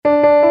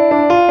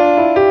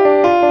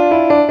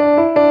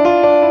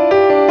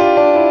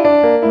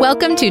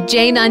Welcome to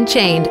Jane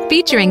Unchained,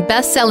 featuring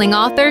best-selling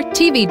author,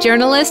 TV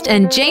journalist,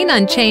 and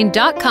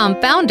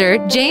JaneUnchained.com founder,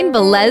 Jane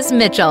Velez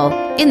Mitchell.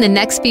 In the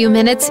next few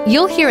minutes,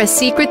 you'll hear a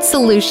secret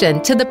solution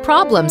to the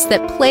problems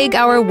that plague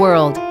our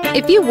world.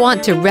 If you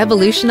want to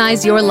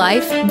revolutionize your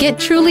life, get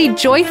truly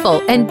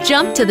joyful, and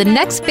jump to the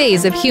next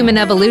phase of human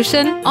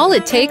evolution, all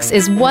it takes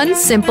is one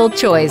simple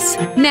choice.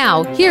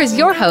 Now, here's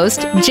your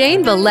host,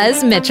 Jane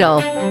Velez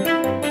Mitchell.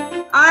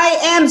 I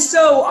am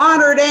so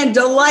honored and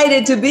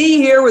delighted to be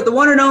here with the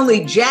one and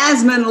only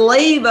Jasmine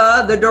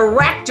Leyva, the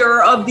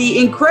director of the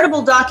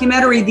incredible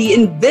documentary, The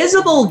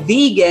Invisible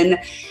Vegan,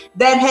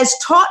 that has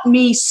taught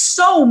me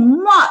so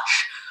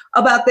much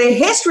about the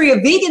history of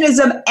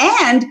veganism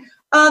and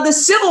the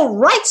civil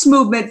rights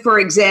movement, for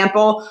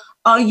example.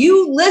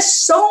 You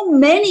list so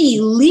many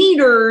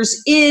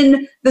leaders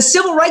in the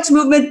civil rights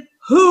movement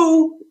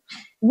who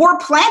were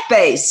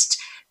plant-based.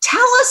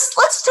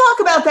 Let's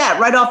talk about that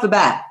right off the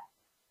bat.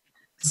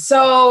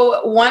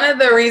 So one of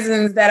the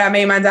reasons that I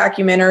made my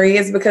documentary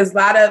is because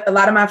a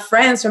lot of my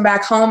friends from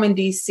back home in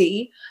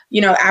DC,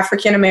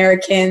 African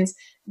Americans,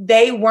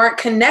 they weren't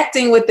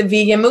connecting with the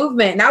vegan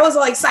movement. And I was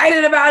all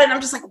excited about it. And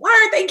I'm just like, why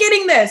aren't they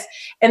getting this?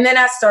 And then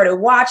I started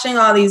watching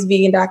all these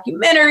vegan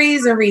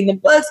documentaries and reading the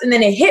books. And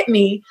then it hit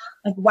me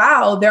like,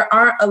 wow, there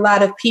aren't a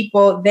lot of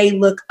people they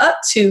look up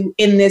to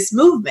in this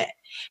movement.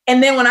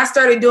 And then when I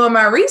started doing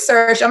my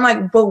research, I'm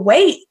like, but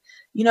wait.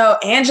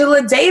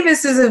 Angela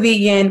Davis is a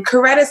vegan.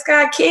 Coretta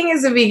Scott King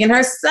is a vegan.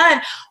 Her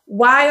son.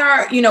 Why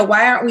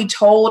aren't we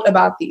told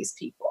about these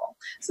people?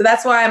 So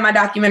that's why in my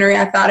documentary,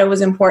 I thought it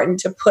was important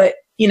to put,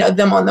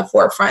 them on the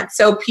forefront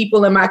so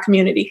people in my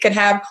community could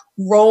have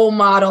role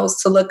models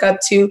to look up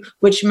to,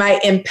 which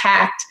might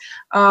impact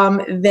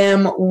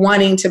them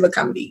wanting to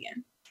become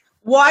vegan.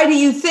 Why do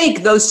you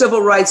think those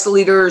civil rights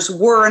leaders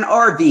were and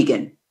are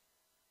vegan?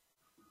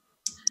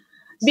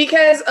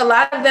 Because a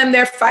lot of them,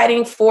 they're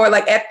fighting for,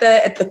 like at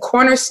the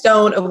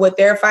cornerstone of what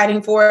they're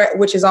fighting for,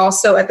 which is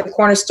also at the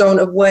cornerstone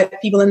of what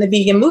people in the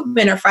vegan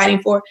movement are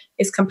fighting for,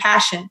 is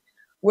compassion.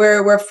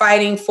 We're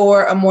fighting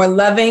for a more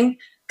loving,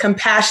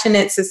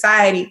 compassionate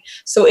society.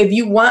 So if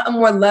you want a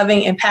more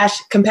loving and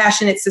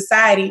compassionate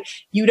society,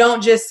 you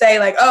don't just say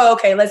like, oh,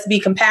 okay, let's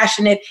be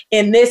compassionate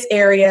in this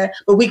area,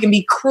 but we can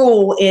be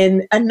cruel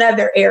in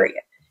another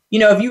area.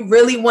 If you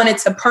really want it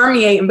to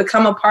permeate and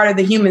become a part of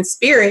the human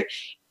spirit,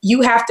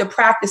 you have to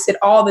practice it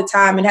all the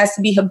time. It has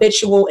to be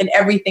habitual in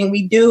everything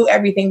we do,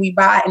 everything we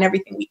buy, and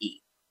everything we eat.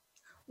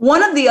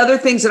 One of the other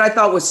things that I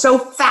thought was so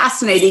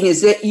fascinating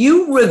is that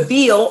you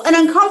reveal an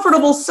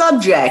uncomfortable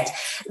subject,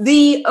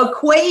 the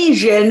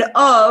equation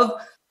of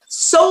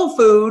soul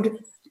food,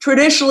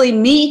 traditionally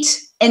meat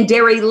and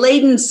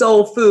dairy-laden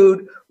soul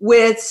food,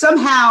 with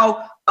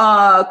somehow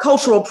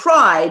cultural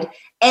pride.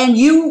 And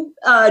you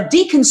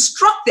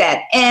deconstruct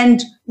that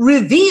and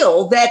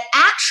reveal that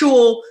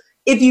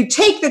if you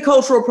take the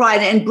cultural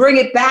pride and bring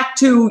it back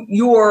to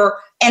your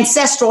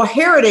ancestral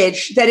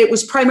heritage, that it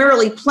was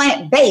primarily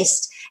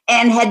plant-based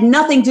and had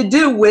nothing to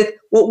do with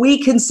what we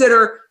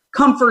consider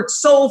comfort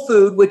soul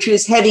food, which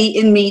is heavy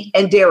in meat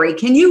and dairy.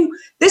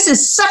 This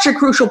is such a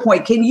crucial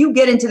point. Can you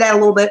get into that a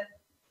little bit?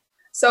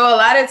 So a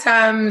lot of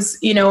times,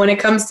 when it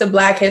comes to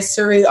Black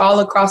history all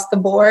across the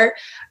board,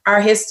 our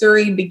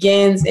history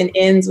begins and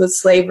ends with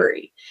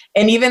slavery.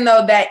 And even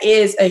though that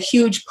is a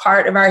huge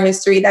part of our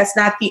history, that's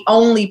not the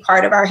only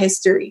part of our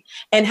history.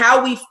 And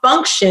how we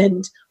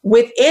functioned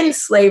within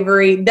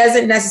slavery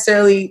doesn't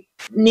necessarily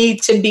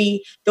need to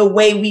be the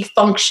way we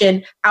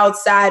function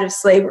outside of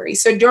slavery.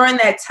 So during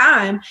that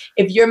time,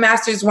 if your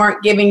masters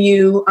weren't giving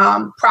you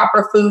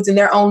proper foods and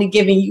they're only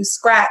giving you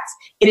scraps,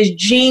 it is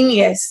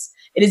genius.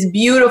 It is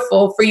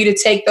beautiful for you to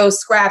take those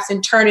scraps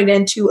and turn it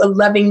into a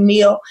loving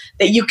meal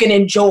that you can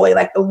enjoy,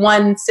 like the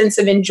one sense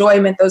of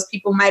enjoyment those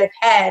people might have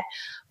had.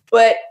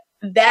 But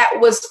that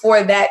was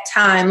for that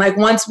time. Like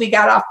once we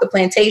got off the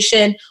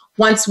plantation,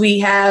 once we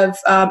have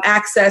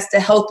access to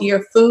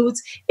healthier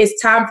foods,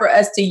 it's time for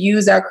us to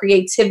use our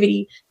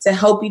creativity to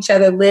help each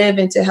other live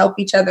and to help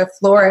each other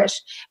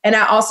flourish. And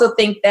I also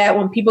think that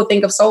when people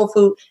think of soul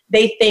food,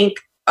 they think,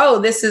 oh,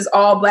 this is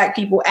all Black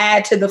people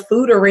add to the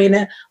food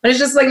arena. But it's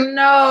just like,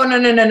 no.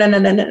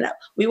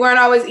 We weren't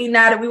always eating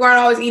out of, we weren't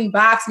always eating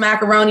boxed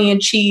macaroni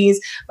and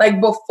cheese. Like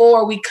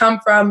before, we come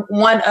from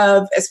one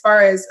of, as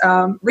far as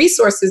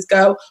resources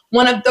go,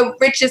 one of the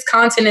richest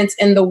continents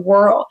in the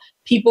world.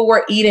 People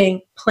were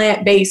eating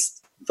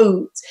plant-based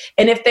foods.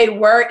 And if they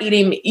were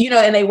eating,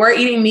 and they were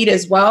eating meat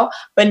as well,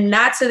 but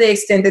not to the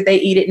extent that they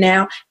eat it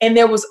now. And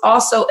there was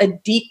also a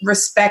deep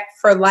respect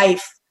for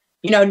life.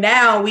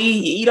 Now we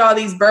eat all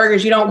these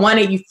burgers. You don't want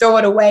it. You throw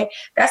it away.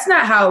 That's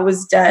not how it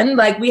was done.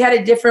 Like we had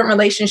a different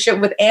relationship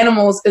with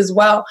animals as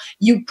well.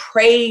 You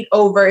prayed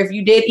over, if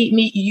you did eat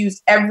meat, you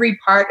used every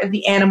part of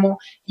the animal.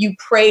 You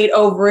prayed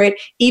over it.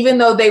 Even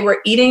though they were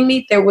eating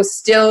meat, there was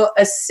still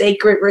a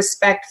sacred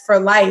respect for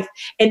life.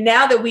 And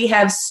now that we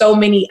have so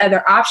many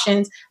other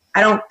options,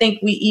 I don't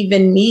think we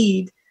even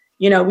need,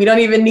 we don't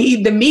even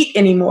need the meat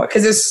anymore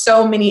because there's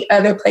so many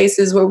other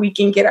places where we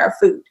can get our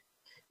food.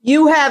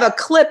 You have a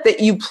clip that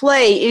you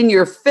play in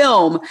your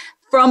film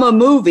from a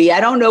movie. I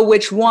don't know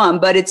which one,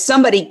 but it's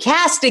somebody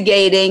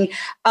castigating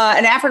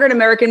an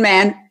African-American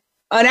man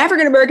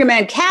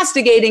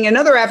castigating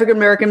another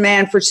African-American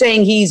man for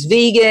saying he's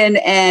vegan.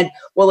 And,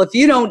 well, if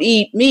you don't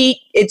eat meat,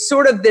 it's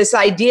sort of this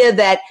idea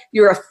that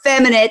you're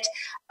effeminate.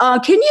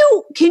 Can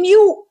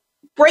you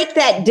break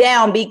that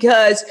down?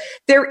 Because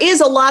there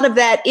is a lot of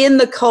that in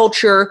the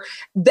culture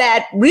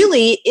that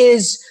really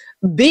is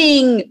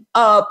being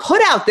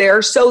put out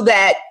there so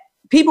that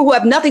people who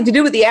have nothing to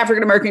do with the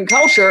African-American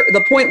culture,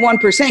 the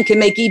 0.1%, can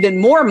make even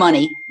more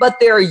money, but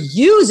they're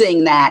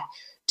using that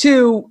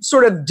to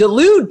sort of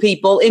delude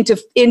people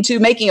into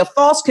making a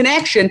false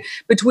connection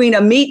between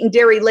a meat and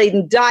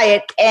dairy-laden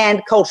diet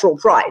and cultural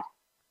pride.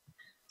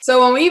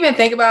 So when we even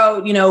think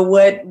about,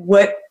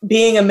 what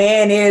being a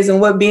man is and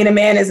what being a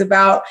man is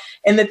about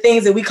and the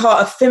things that we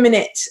call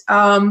effeminate,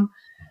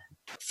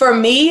 for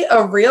me,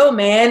 a real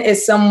man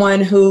is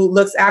someone who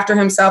looks after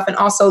himself and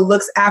also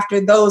looks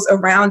after those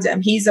around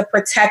him. He's a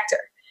protector.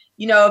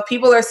 If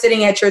people are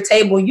sitting at your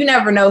table, you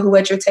never know who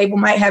at your table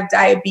might have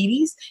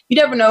diabetes. You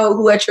never know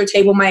who at your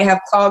table might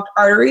have clogged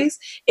arteries.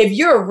 If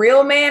you're a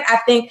real man, I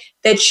think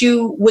that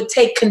you would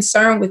take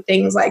concern with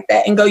things like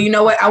that and go, you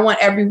know what? I want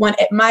everyone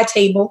at my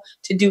table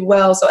to do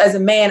well. So as a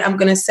man, I'm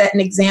going to set an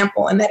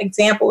example. And that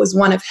example is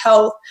one of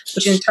health,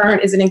 which in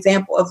turn is an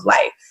example of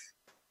life.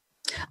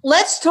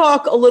 Let's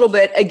talk a little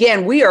bit.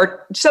 Again, we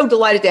are so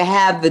delighted to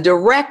have the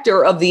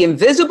director of The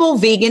Invisible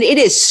Vegan. It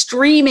is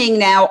streaming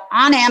now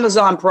on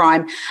Amazon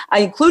Prime. I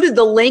included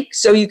the link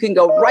so you can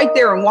go right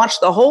there and watch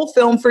the whole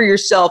film for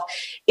yourself.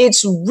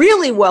 It's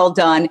really well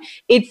done.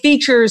 It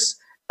features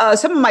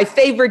some of my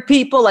favorite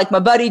people like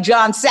my buddy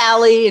John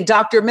Sally and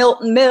Dr.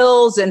 Milton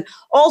Mills and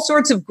all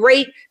sorts of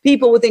great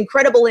people with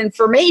incredible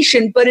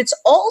information. But it's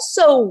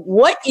also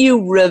what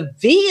you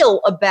reveal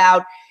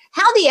about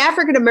how the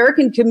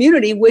African-American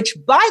community, which,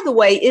 by the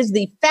way, is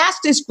the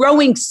fastest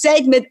growing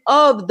segment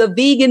of the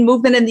vegan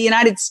movement in the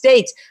United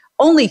States,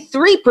 only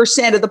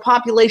 3% of the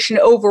population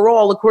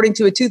overall, according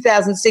to a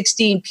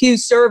 2016 Pew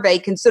survey,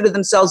 consider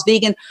themselves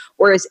vegan,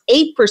 whereas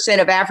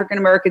 8% of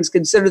African-Americans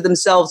consider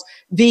themselves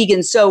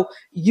vegan. So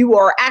you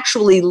are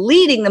actually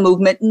leading the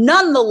movement.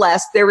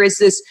 Nonetheless, there is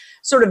this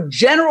sort of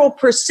general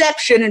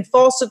perception and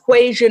false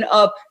equation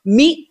of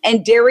meat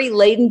and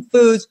dairy-laden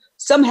foods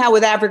somehow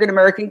with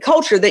African-American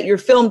culture that your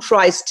film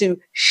tries to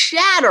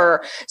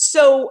shatter.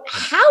 So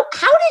how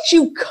did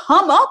you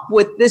come up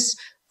with this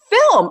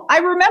film? I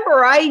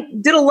remember I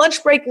did a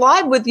lunch break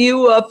live with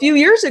you a few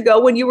years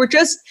ago when you were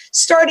just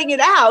starting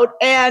it out,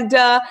 and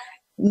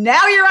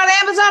now you're on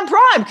Amazon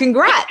Prime.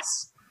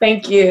 Congrats.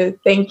 Thank you.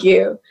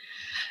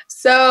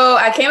 So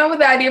I came up with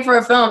the idea for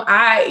a film.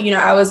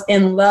 I was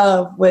in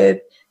love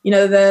with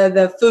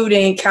the food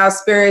and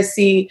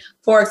cowspiracy,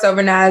 Forks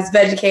Over Knives,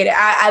 Vegucated.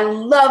 I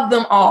love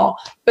them all.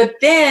 But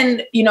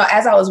then,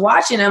 as I was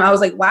watching them, I was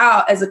like,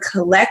 wow, as a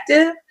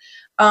collective,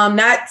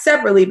 not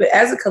separately, but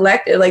as a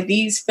collective, like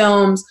these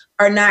films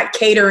are not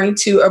catering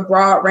to a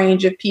broad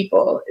range of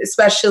people,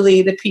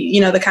 especially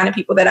the kind of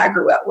people that I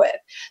grew up with.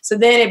 So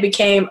then it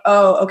became,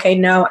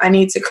 no, I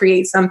need to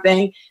create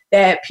something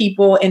that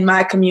people in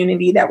my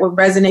community that will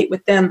resonate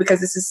with them,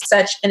 because this is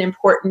such an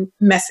important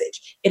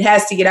message. It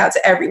has to get out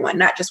to everyone,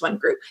 not just one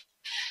group.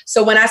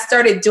 So when I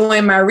started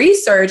doing my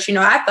research,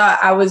 I thought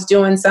I was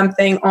doing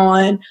something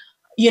on,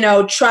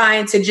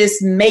 trying to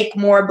just make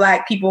more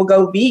Black people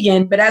go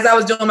vegan. But as I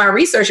was doing my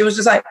research, it was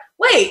just like,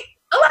 wait,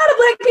 a lot of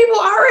Black people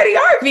already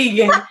are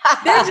vegan.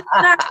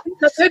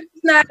 They're just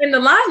not in the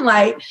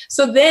limelight.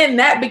 So then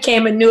that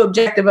became a new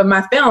objective of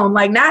my film,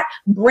 like not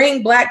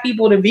bring Black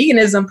people to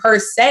veganism per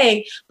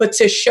se, but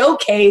to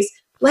showcase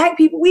Black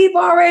people. We've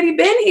already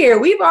been here.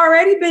 We've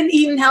already been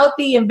eating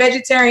healthy and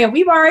vegetarian.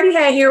 We've already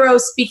had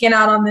heroes speaking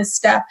out on this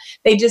stuff.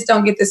 They just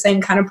don't get the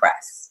same kind of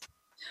press.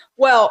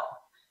 Well,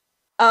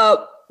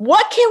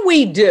 what can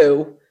we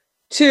do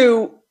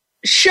to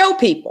show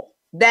people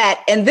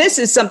that, and this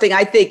is something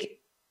I think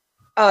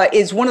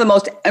is one of the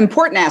most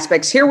important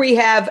aspects. Here we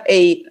have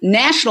a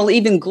national,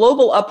 even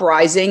global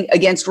uprising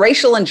against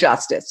racial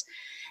injustice.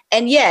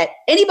 And yet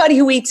anybody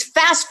who eats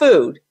fast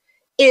food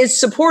is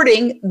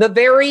supporting the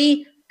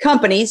very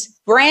companies,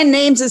 brand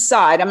names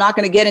aside. I'm not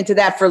going to get into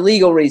that for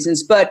legal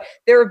reasons, but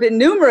there have been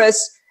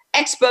numerous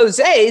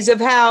exposés of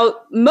how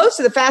most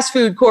of the fast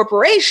food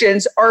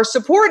corporations are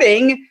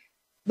supporting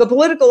the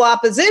political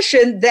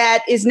opposition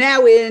that is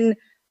now in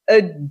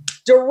a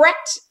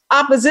direct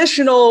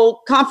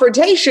oppositional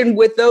confrontation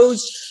with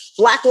those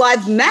Black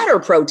Lives Matter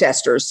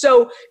protesters.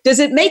 So does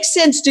it make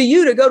sense to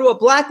you to go to a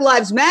Black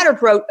Lives Matter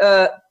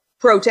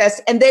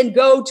protest and then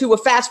go to a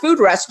fast food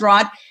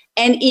restaurant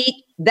and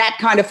eat that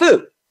kind of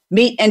food,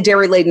 meat and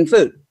dairy-laden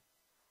food?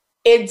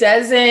 It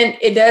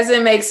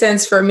doesn't make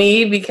sense for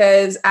me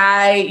because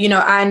I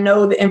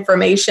know the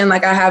information,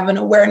 like I have an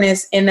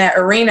awareness in that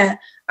arena.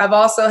 I've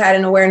also had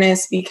an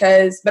awareness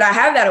but I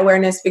have that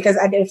awareness because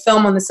I did a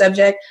film on the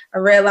subject. I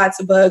read lots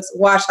of books,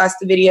 watched lots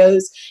of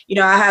videos.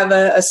 I have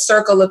a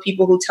circle of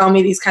people who tell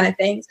me these kind of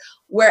things.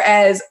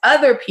 Whereas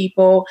other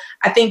people,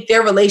 I think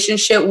their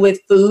relationship with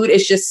food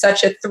is just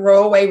such a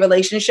throwaway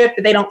relationship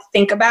that they don't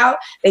think about.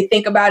 They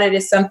think about it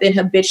as something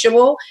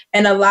habitual.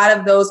 And a lot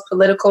of those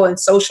political and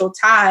social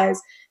ties,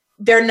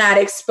 they're not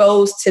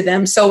exposed to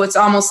them. So it's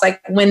almost like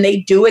when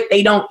they do it,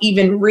 they don't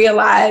even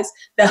realize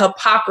the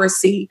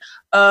hypocrisy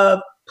of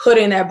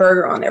putting that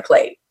burger on their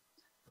plate.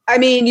 I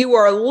mean, you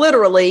are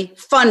literally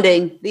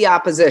funding the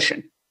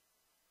opposition.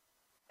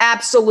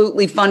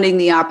 Absolutely funding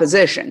the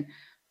opposition.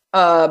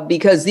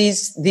 Because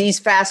these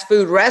fast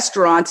food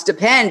restaurants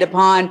depend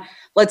upon,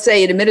 let's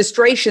say, an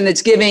administration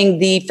that's giving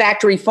the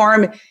factory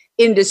farm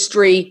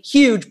industry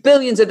huge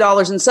billions of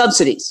dollars in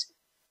subsidies.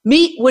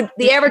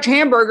 The average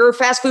hamburger,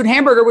 fast food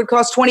hamburger, would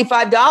cost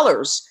 $25.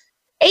 $8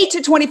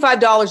 to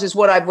 $25 is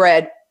what I've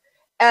read.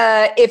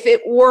 If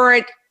it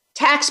weren't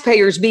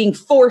taxpayers being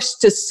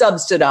forced to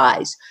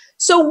subsidize.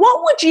 So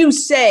what would you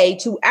say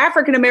to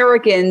African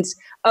Americans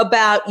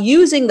about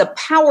using the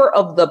power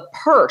of the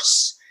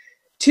purse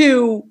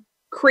to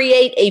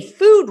create a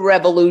food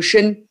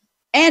revolution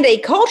and a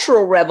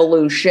cultural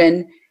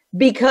revolution,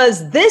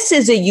 because this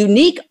is a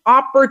unique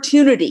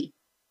opportunity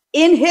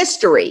in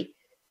history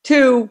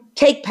to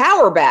take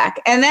power back?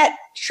 And that,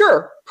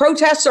 sure,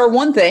 protests are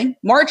one thing,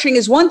 marching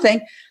is one thing,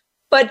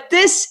 but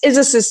this is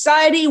a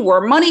society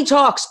where money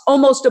talks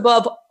almost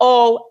above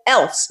all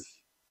else.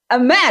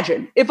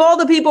 Imagine if all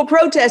the people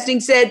protesting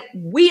said,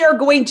 we are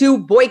going to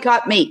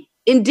boycott meat.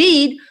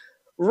 Indeed,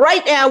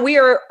 right now, we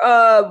are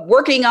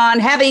working on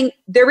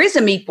there is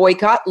a meat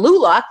boycott.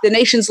 LULAC, the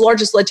nation's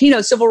largest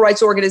Latino civil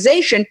rights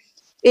organization,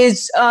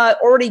 is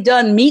already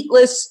done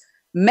Meatless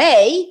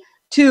May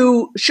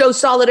to show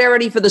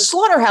solidarity for the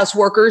slaughterhouse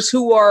workers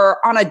who are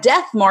on a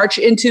death march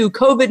into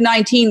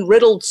COVID-19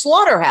 riddled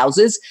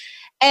slaughterhouses.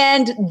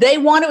 And they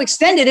want to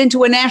extend it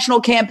into a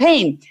national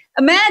campaign.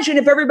 Imagine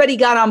if everybody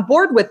got on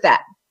board with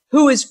that,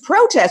 who is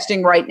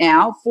protesting right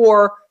now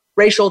for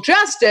racial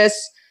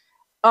justice.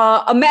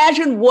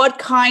 Imagine what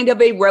kind of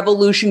a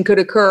revolution could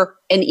occur,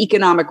 an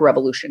economic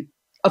revolution,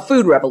 a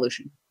food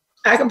revolution.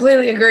 I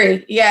completely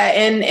agree. Yeah.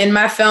 In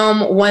my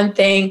film, one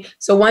thing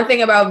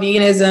about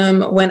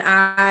veganism, when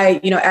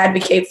I,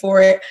 advocate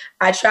for it,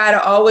 I try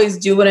to always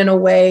do it in a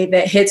way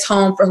that hits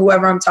home for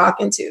whoever I'm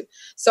talking to.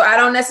 So I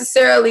don't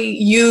necessarily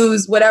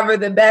use whatever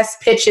the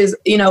best pitch is,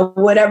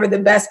 whatever the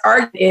best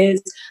argument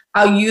is.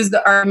 I'll use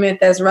the argument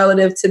that's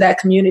relative to that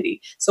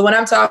community. So when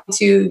I'm talking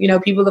to,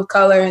 people of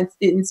color, and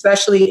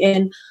especially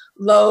in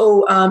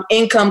low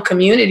income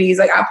communities,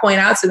 like I point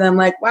out to them,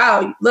 like,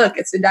 wow, look,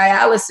 it's a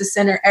dialysis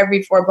center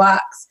every 4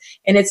 blocks.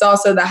 And it's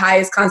also the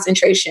highest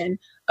concentration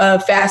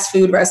of fast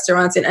food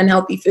restaurants and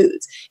unhealthy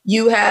foods.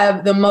 You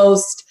have the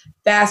most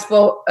fast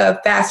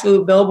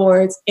food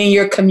billboards in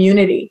your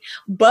community,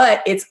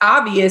 but it's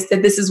obvious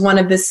that this is one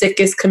of the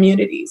sickest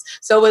communities.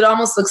 So it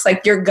almost looks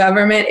like your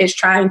government is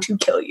trying to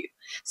kill you.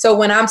 So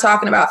when I'm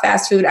talking about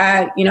fast food,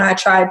 I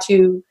try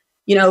to,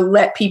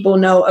 let people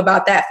know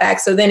about that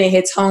fact. So then it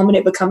hits home and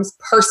it becomes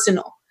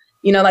personal,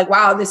 like,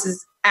 wow, this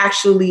is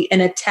actually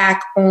an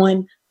attack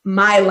on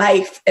my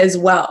life as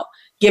well,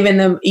 giving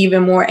them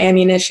even more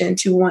ammunition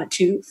to want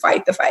to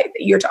fight the fight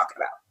that you're talking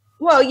about.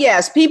 Well,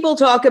 yes, people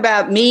talk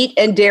about meat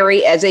and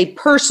dairy as a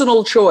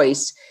personal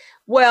choice.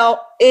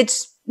 Well,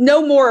 it's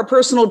no more a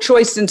personal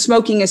choice than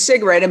smoking a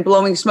cigarette and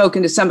blowing smoke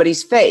into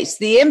somebody's face.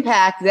 The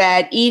impact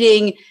that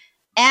eating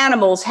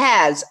animals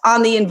has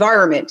on the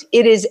environment,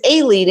 it is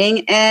a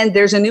leading, and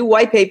there's a new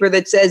white paper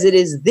that says it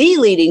is the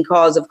leading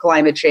cause of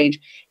climate change.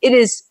 It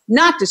is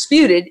not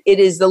disputed. It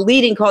is the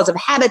leading cause of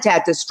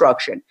habitat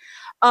destruction.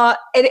 An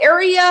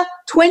area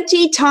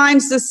 20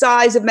 times the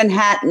size of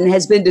Manhattan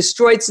has been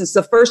destroyed since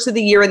the first of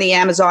the year in the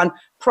Amazon,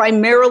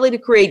 primarily to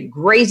create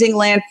grazing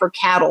land for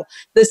cattle.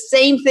 The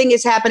same thing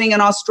is happening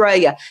in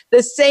Australia.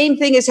 The same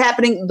thing is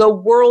happening the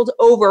world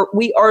over.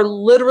 We are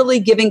literally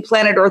giving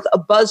planet Earth a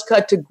buzz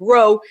cut to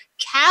grow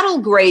cattle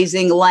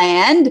grazing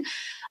land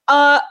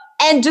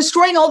and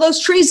destroying all those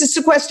trees to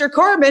sequester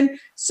carbon.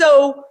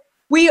 So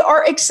we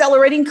are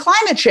accelerating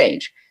climate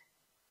change.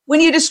 When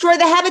you destroy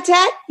the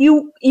habitat,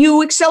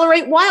 you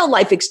accelerate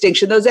wildlife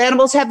extinction. Those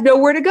animals have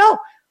nowhere to go.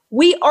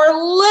 We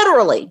are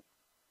literally,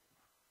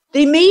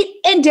 the meat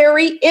and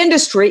dairy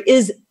industry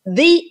is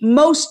the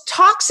most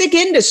toxic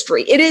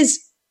industry. It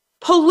is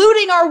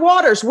polluting our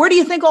waters. Where do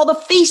you think all the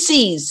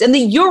feces and the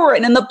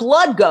urine and the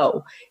blood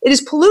go? It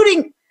is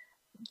polluting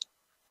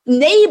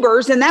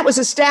neighbors, and that was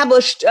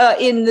established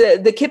in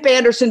the Kip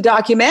Anderson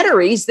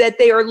documentaries, that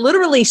they are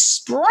literally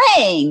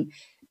spraying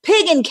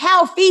pig and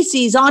cow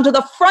feces onto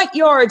the front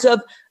yards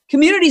of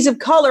communities of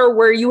color,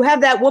 where you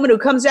have that woman who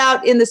comes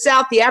out in the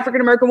South, the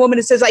African-American woman,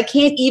 who says, I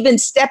can't even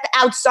step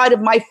outside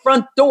of my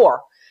front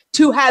door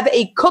to have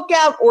a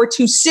cookout or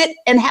to sit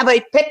and have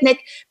a picnic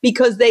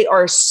because they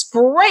are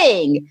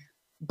spraying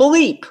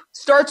bleep,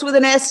 starts with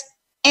an S,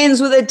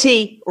 ends with a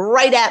T,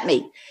 right at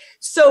me.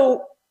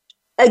 So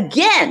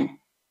again,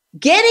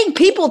 getting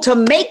people to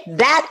make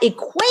that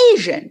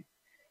equation,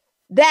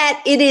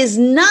 that it is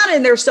not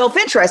in their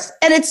self-interest.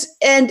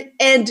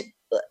 And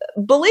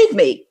believe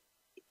me,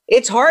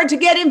 it's hard to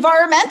get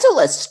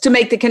environmentalists to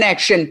make the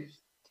connection.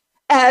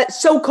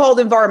 so-called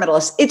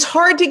environmentalists. It's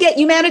hard to get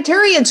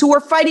humanitarians who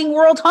are fighting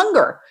world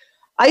hunger.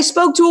 I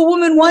spoke to a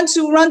woman once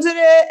who runs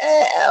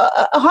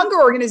a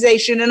hunger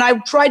organization, and I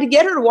tried to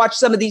get her to watch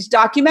some of these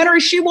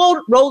documentaries. She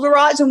rolled her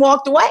eyes and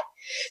walked away.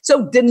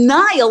 So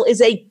denial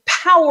is a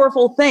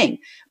powerful thing.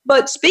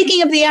 But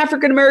speaking of the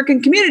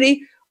African-American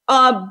community,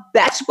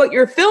 that's what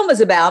your film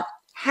is about.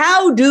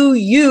 How do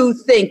you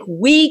think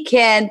we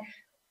can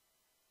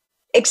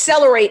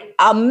accelerate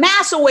a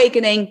mass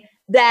awakening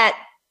that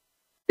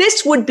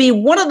this would be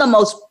one of the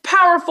most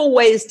powerful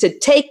ways to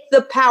take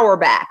the power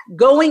back,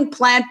 going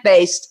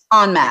plant-based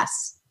en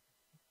masse?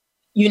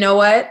 You know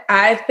what?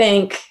 I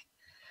think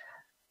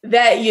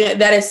that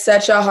that is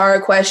such a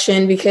hard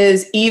question,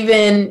 because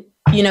even,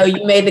 you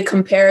made the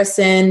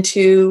comparison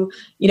to,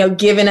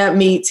 giving up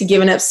meat to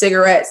giving up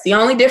cigarettes. The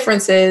only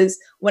difference is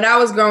when I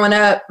was growing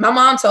up, my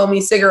mom told me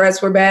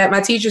cigarettes were bad.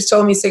 My teachers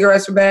told me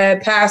cigarettes were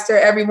bad. Pastor,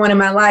 everyone in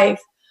my life.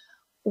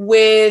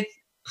 With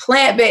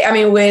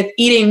with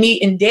eating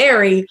meat and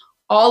dairy,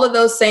 all of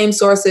those same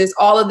sources,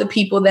 all of the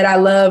people that I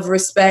love,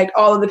 respect,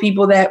 all of the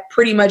people that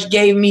pretty much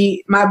gave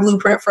me my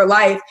blueprint for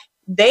life,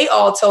 they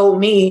all told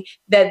me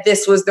that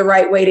this was the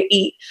right way to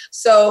eat.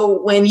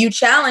 So when you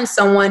challenge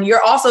someone,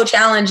 you're also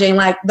challenging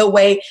like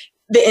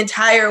the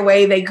entire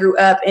way they grew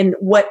up and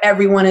what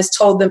everyone has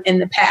told them in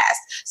the past.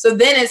 So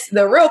then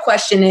the real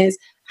question is,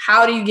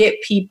 how do you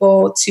get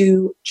people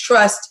to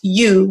trust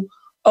you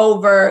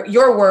over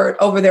your word,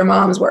 over their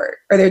mom's word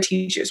or their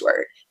teacher's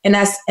word? And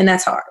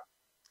that's hard.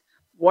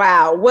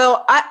 Wow.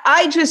 Well,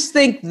 I just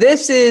think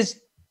this is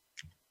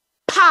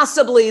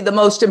possibly the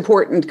most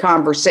important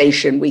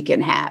conversation we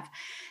can have.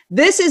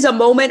 This is a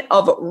moment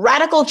of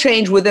radical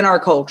change within our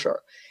culture.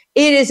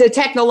 It is a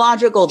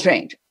technological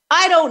change.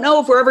 I don't know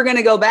if we're ever going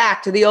to go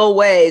back to the old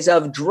ways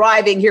of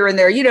driving here and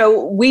there.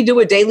 We do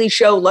a daily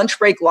show, Lunch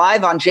Break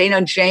Live, on Jane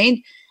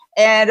Unchained,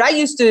 and I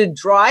used to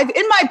drive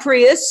in my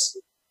Prius.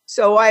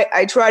 So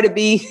I try to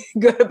be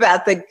good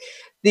about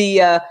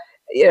the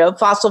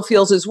fossil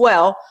fuels as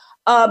well.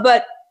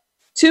 But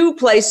to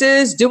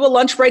places, do a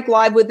lunch break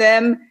live with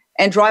them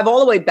and drive all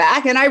the way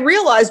back. And I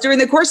realized during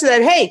the course of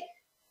that, hey,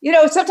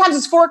 sometimes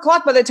it's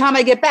 4:00 by the time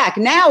I get back.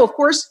 Now, of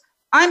course,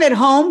 I'm at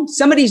home.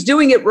 Somebody's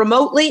doing it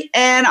remotely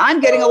and I'm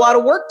getting a lot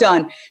of work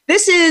done.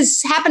 This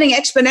is happening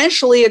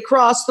exponentially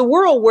across the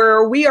world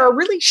where we are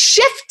really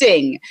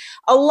shifting.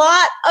 A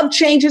lot of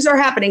changes are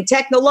happening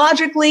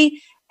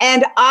technologically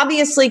and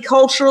obviously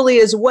culturally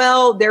as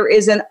well. There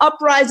is an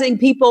uprising.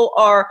 People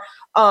are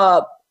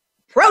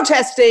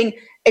protesting,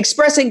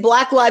 expressing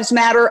Black Lives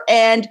Matter.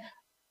 And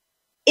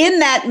in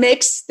that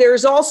mix,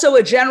 there's also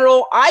a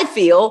general, I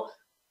feel,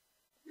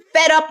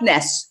 fed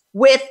upness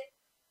with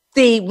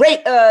the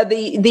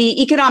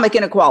economic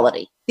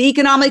inequality. The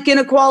economic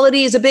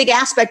inequality is a big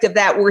aspect of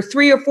that, where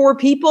 3 or 4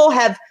 people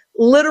have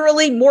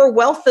literally more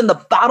wealth than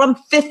the bottom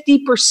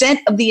 50%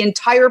 of the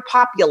entire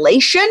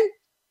population.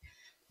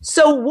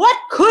 So what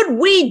could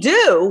we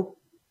do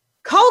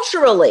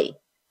culturally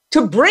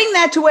to bring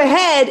that to a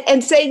head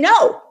and say,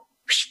 no,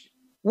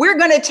 we're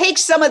going to take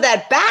some of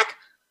that back?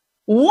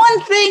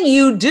 One thing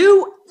you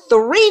do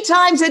 3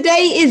 times a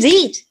day is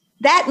eat.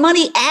 That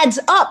money adds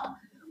up.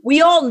 We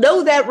all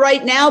know that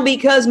right now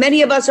because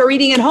many of us are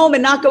eating at home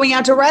and not going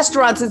out to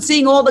restaurants and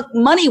seeing all the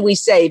money we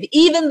save,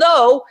 even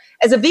though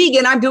as a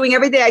vegan, I'm doing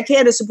everything I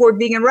can to support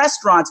vegan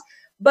restaurants.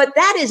 But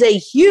that is a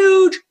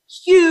huge,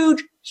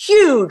 huge,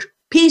 huge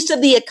piece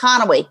of the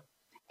economy.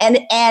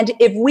 And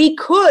if we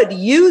could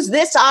use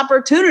this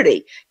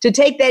opportunity to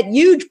take that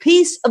huge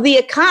piece of the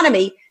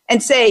economy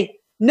and say,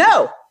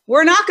 no,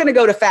 we're not going to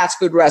go to fast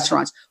food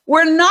restaurants.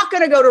 We're not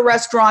going to go to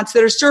restaurants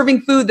that are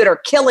serving food that are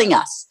killing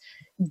us.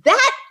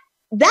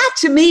 That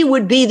to me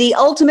would be the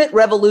ultimate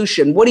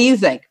revolution. What do you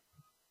think?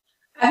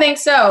 I think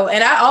so.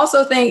 And I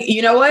also think,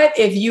 you know what?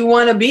 If you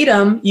want to beat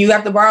them, you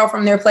have to borrow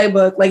from their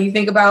playbook. Like you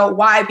think about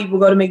why people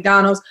go to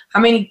McDonald's. How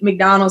many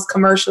McDonald's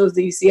commercials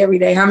do you see every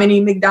day? How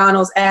many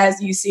McDonald's ads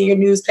do you see in your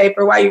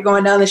newspaper while you're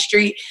going down the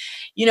street?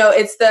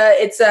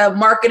 It's a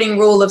marketing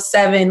rule of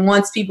 7.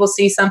 Once people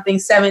see something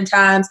 7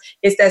 times,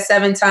 it's that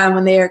 7th time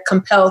when they are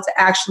compelled to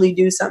actually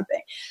do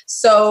something.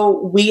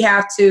 So we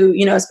have to,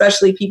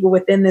 especially people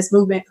within this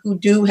movement who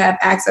do have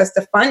access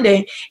to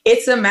funding,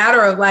 it's a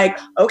matter of like,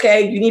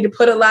 okay, you need to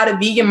put a lot of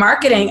vegan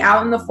marketing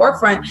out in the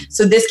forefront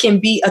so this can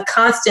be a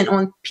constant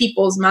on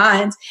people's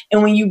minds.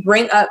 And when you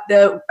bring up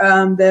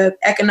the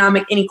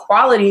economic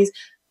inequalities,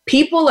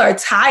 people are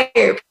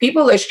tired.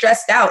 People are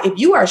stressed out. If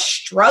you are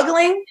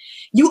struggling,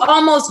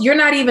 you're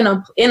not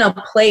even in a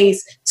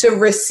place to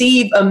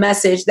receive a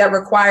message that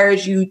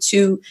requires you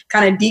to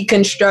kind of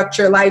deconstruct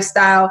your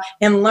lifestyle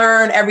and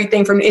learn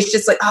everything from it. It's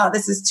just like, oh,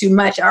 this is too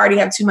much. I already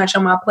have too much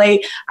on my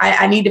plate.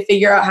 I need to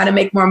figure out how to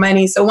make more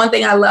money. So one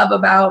thing I love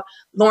about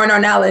Lauren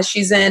Ornelas,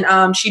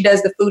 she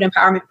does the Food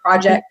Empowerment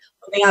Project.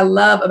 One thing I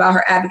love about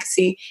her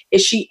advocacy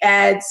is she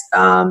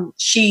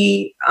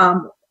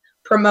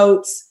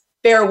promotes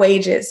fair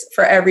wages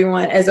for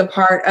everyone as a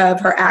part of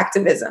her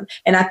activism.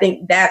 And I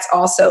think that's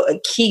also a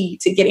key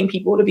to getting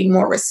people to be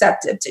more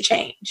receptive to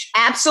change.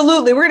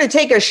 Absolutely. We're going to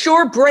take a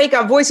short break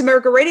on Voice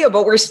America Radio,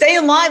 but we're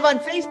staying live on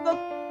Facebook.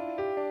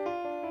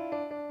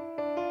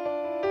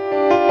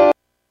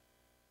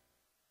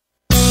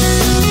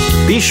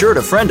 Be sure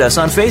to friend us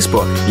on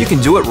Facebook. You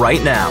can do it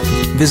right now.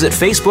 Visit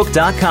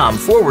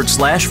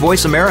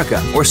facebook.com/Voice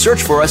America or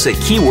search for us at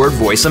keyword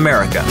Voice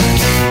America.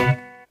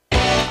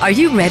 Are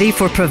you ready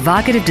for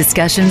provocative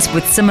discussions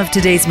with some of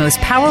today's most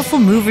powerful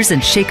movers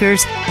and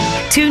shakers?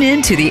 Tune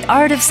in to The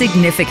Art of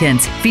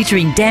Significance,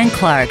 featuring Dan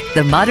Clark,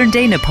 the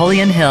modern-day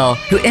Napoleon Hill,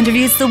 who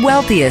interviews the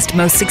wealthiest,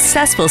 most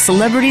successful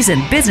celebrities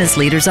and business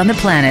leaders on the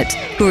planet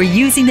who are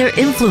using their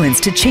influence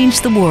to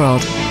change the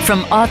world.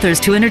 From authors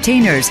to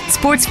entertainers,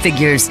 sports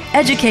figures,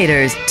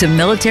 educators to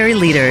military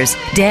leaders,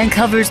 Dan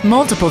covers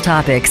multiple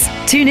topics.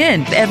 Tune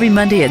in every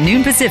Monday at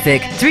noon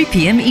Pacific, 3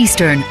 p.m.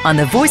 Eastern on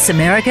the Voice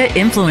America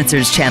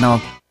Influencers channel.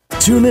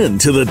 Tune in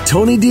to the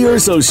Tony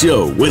D'Urso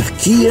Show with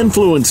key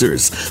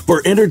influencers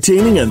for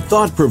entertaining and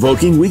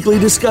thought-provoking weekly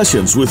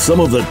discussions with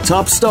some of the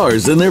top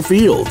stars in their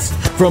fields.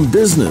 From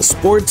business,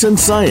 sports, and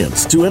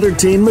science to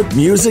entertainment,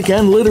 music,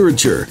 and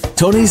literature,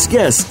 Tony's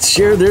guests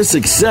share their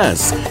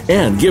success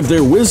and give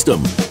their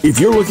wisdom. If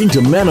you're looking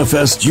to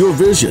manifest your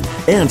vision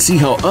and see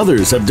how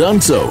others have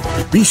done so,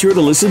 be sure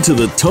to listen to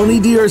the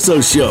Tony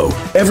D'Urso Show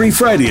every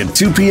Friday at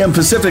 2 p.m.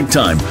 Pacific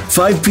Time,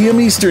 5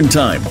 p.m. Eastern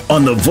Time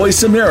on the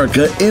Voice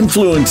America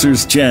Influencers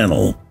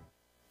channel.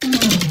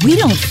 We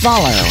don't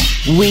follow,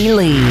 we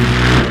lead.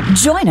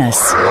 Join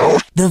us,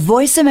 the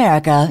Voice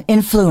America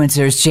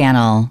Influencers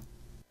channel.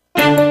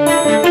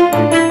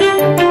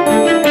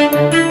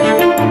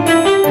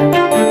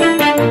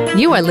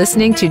 You are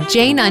listening to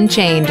Jane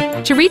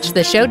Unchained. To reach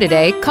the show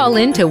today, call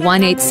in to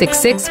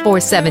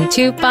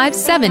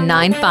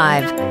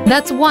 1-866-472-5795.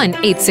 That's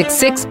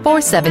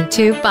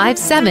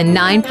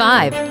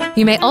 1-866-472-5795.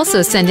 You may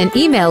also send an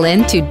email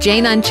in to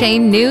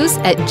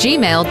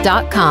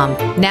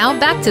janeunchainednews@gmail.com. Now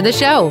back to the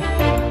show.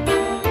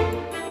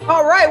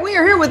 All right, we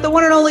are here with the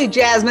one and only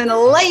Jasmine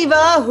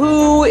Leyva,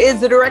 who is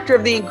the director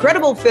of the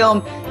incredible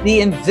film,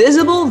 The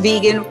Invisible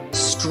Vegan,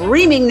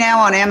 streaming now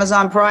on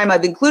Amazon Prime.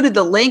 I've included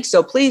the link,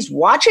 so please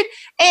watch it.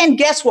 And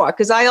guess what?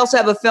 Because I also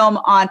have a film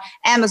on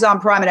Amazon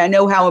Prime, and I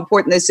know how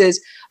important this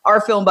is. Our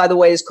film, by the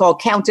way, is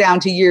called Countdown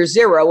to Year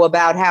Zero,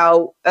 about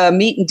how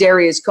meat and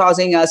dairy is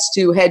causing us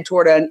to head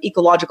toward an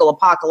ecological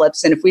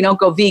apocalypse. And if we don't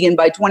go vegan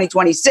by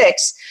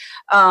 2026,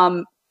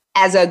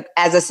 as a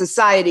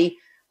society,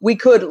 we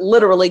could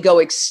literally go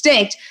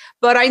extinct.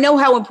 But I know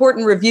how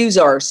important reviews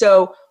are.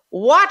 So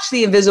watch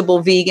The Invisible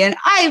Vegan.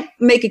 I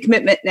make a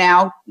commitment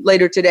now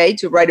later today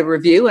to write a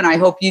review, and I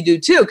hope you do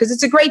too, because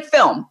it's a great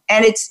film.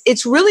 And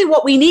it's really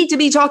what we need to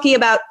be talking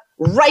about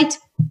right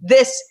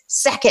this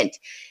second.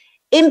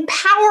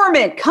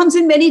 Empowerment comes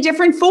in many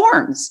different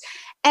forms.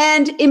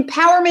 And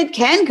empowerment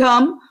can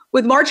come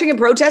with marching and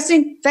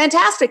protesting,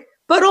 fantastic,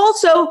 but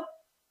also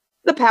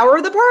the power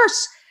of the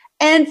purse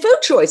and food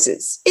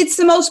choices. It's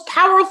the most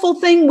powerful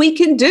thing we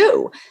can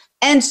do.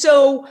 And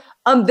so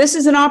this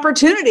is an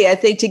opportunity, I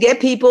think, to get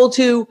people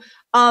to,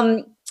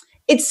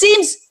 it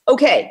seems,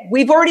 okay,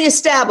 we've already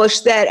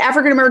established that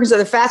African Americans are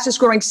the fastest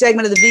growing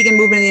segment of the vegan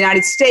movement in the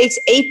United States.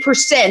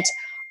 8%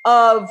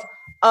 of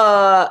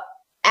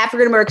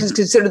African Americans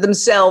consider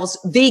themselves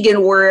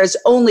vegan, whereas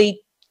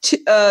only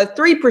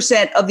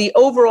 3% of the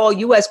overall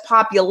U.S.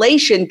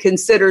 population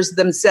considers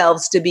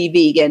themselves to be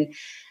vegan.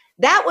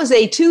 That was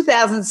a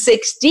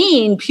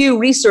 2016 Pew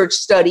Research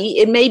study.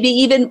 It may be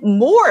even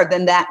more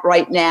than that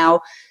right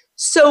now.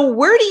 So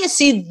where do you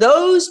see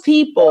those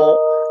people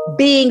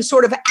being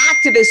sort of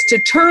activists to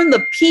turn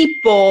the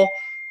people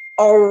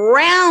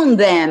around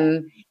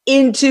them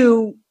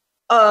into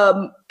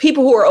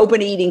people who are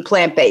open to eating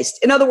plant-based?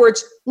 In other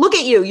words, look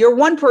at you. You're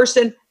one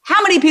person. How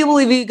many people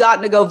have you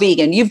gotten to go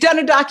vegan? You've done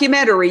a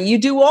documentary. You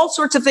do all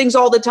sorts of things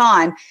all the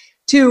time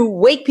to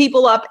wake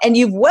people up, and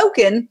you've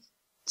woken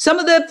some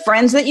of the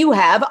friends that you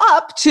have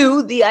up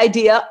to the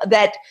idea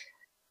that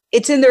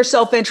it's in their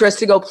self-interest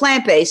to go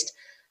plant-based.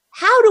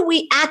 How do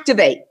we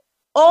activate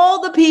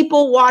all the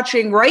people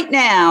watching right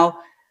now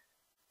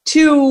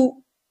to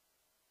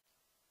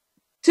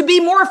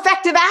be more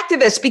effective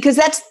activists? Because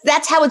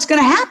that's how it's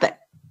going to happen.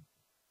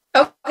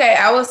 Okay,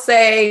 I will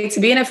say, to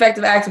be an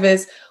effective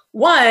activist,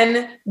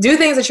 one, do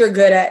things that you're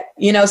good at.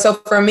 So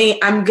for me,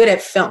 I'm good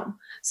at film.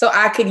 So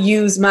I could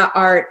use my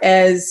art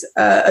as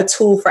a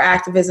tool for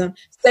activism.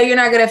 Say you're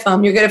not good at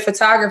film, you're good at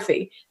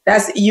photography.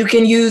 You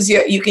can use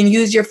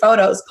your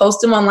photos,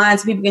 post them online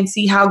so people can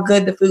see how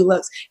good the food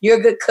looks. You're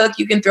a good cook,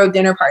 you can throw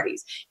dinner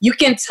parties. You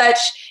can touch,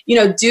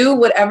 do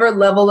whatever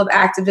level of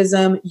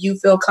activism you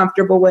feel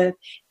comfortable with.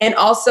 And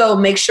also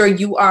make sure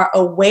you are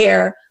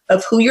aware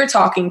of who you're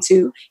talking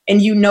to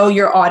and you know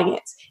your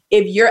audience.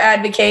 if you're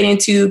advocating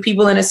to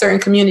people in a certain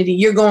community,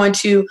 you're going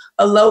to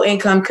a low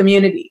income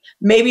community.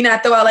 Maybe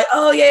not throw out like,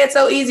 oh yeah, it's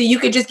so easy. You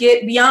could just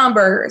get Beyond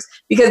Burgers,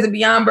 because the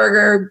Beyond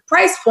Burger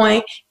price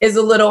point is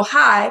a little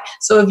high.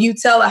 So if you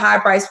tell a high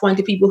price point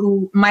to people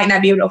who might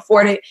not be able to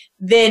afford it,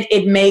 then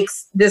it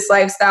makes this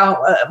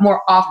lifestyle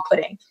more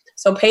off-putting.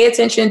 So pay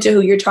attention to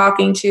who you're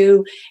talking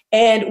to.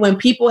 And when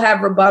people have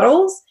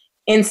rebuttals,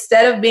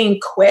 instead of being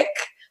quick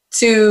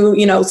to,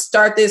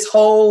 start this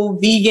whole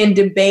vegan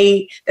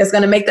debate that's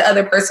going to make the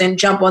other person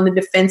jump on the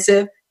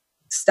defensive,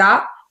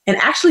 stop and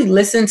actually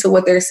listen to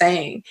what they're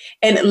saying,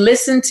 and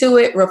listen to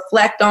it,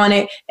 reflect on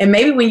it. And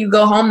maybe when you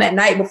go home that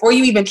night, before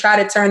you even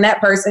try to turn that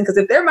person, because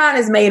if their mind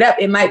is made up,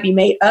 it might be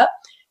made up,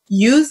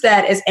 use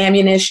that as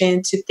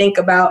ammunition to think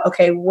about,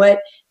 okay, what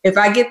if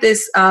I get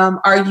this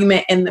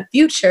argument in the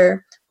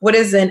future? What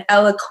is an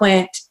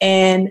eloquent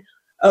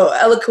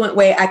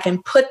way I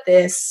can put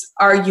this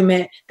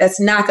argument that's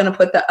not going to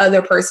put the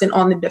other person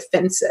on the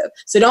defensive?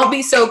 So don't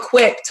be so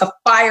quick to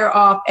fire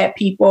off at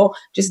people.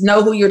 Just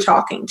know who you're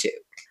talking to.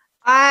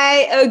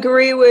 I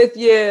agree with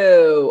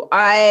you.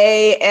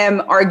 I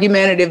am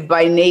argumentative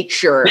by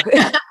nature.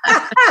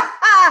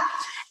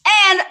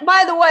 And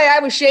by the way, I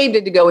was shamed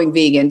into going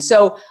vegan.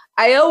 So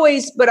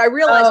but I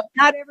realized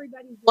not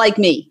everybody's like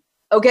me.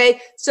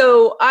 Okay.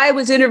 So I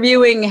was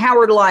interviewing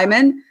Howard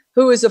Lyman,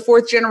 who is a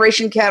 4th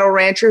generation cattle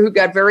rancher who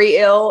got very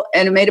ill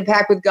and made a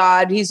pact with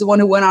God. He's the one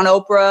who went on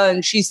Oprah,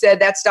 and she said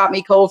that stopped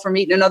me cold from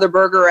eating another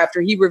burger after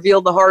he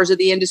revealed the horrors of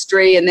the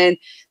industry. And then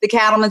the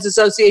Cattlemen's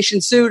Association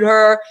sued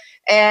her,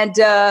 and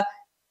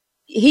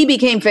he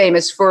became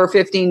famous for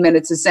 15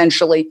 minutes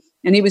essentially.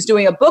 And he was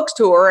doing a book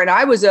tour, and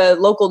I was a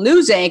local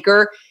news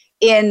anchor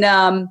in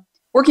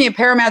working at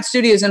Paramount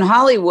Studios in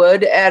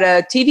Hollywood at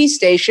a TV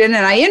station.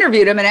 And I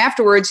interviewed him, and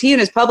afterwards he and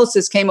his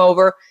publicist came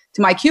over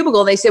to my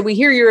cubicle. They said, "We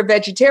hear you're a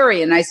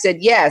vegetarian." I said,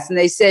 "Yes." And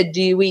they said,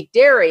 "Do you eat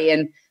dairy?"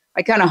 And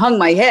I kind of hung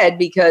my head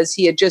because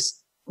he had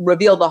just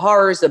revealed the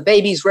horrors. The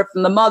babies ripped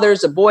from the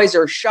mothers, the boys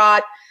are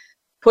shot,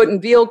 put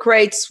in veal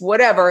crates,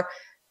 whatever,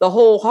 the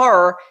whole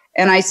horror.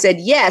 And I said,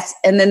 "Yes."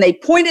 And then they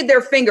pointed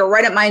their finger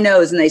right at my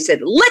nose and they said,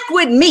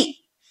 "Liquid meat."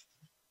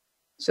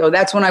 So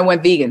that's when I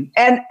went vegan.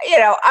 And,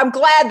 I'm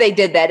glad they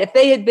did that. If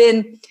they had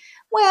been,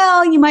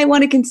 well, you might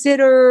want to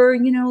consider,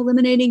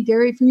 eliminating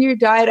dairy from your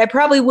diet, I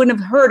probably wouldn't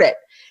have heard it.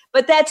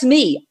 But that's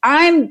me.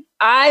 I'm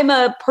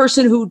a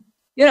person who,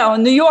 a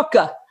New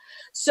Yorker.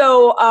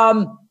 So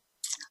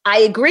I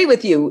agree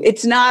with you.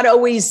 That's not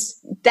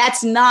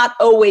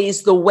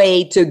always the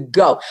way to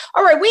go.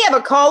 All right, we have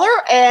a caller,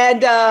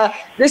 and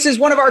this is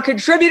one of our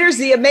contributors,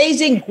 the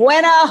amazing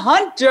Gwenna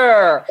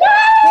Hunter.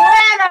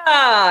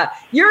 Gwenna,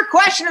 your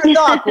question or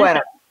thought,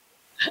 Gwenna?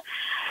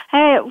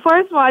 Hey,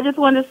 first of all, I just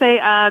wanted to say,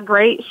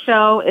 great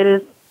show.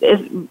 It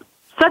is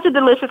such a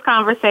delicious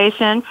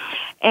conversation,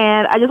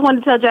 and I just wanted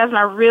to tell Jasmine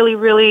I really,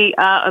 really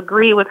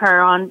agree with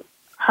her on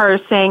her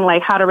saying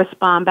like how to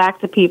respond back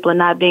to people and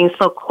not being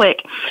so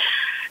quick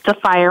to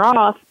fire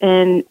off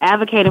and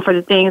advocating for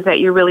the things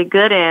that you're really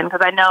good in. Because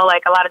I know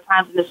like a lot of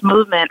times in this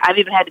movement, I've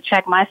even had to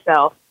check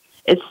myself.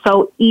 It's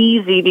so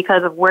easy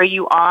because of where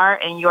you are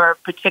and your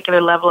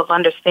particular level of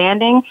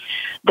understanding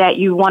that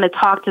you want to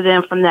talk to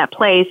them from that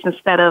place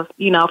instead of,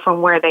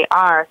 from where they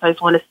are. So I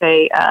just want to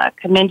say,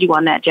 commend you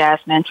on that,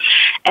 Jasmine.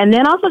 And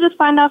then also just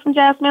find out from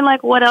Jasmine,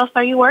 like, what else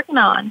are you working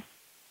on?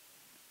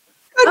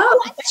 Good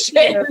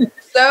question.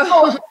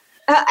 So,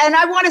 and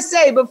I want to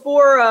say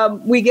before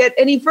we get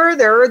any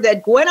further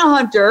that Gwenna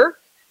Hunter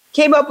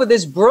came up with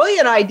this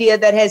brilliant idea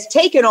that has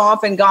taken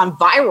off and gone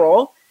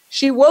viral.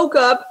 She woke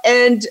up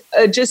and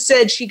just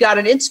said she got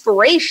an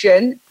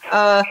inspiration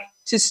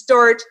to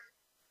start.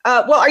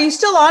 Are you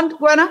still on,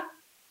 Gwenna?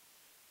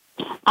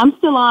 I'm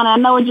still on. I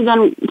know what you're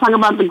going to talk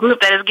about, the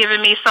group that has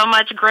given me so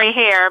much gray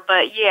hair,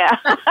 but yeah.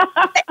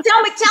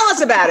 Tell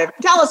us about it.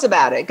 Tell us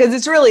about it, because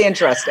it's really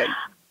interesting.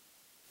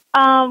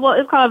 Well,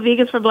 it's called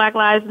Vegans for Black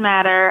Lives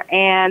Matter,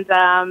 and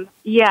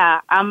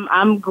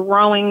I'm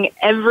growing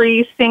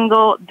every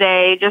single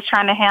day, just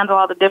trying to handle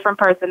all the different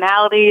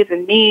personalities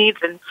and needs.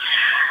 And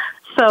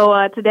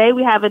so today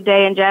we have a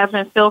day, and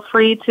Jasmine, feel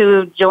free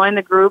to join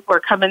the group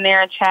or come in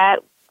there and chat.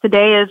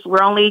 Today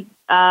we're only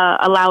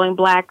allowing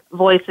Black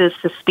voices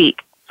to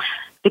speak,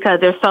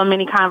 because there's so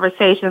many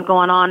conversations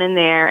going on in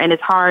there, and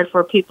it's hard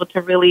for people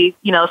to really,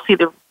 see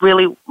the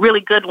really, really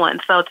good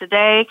ones. So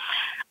today,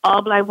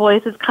 all Black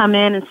voices come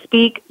in and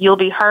speak. You'll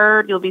be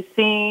heard. You'll be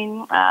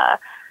seen.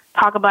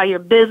 Talk about your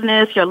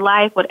business, your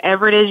life,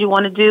 whatever it is you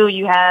want to do.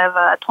 You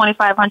have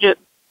 2,500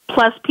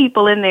 plus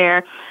people in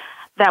there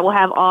that will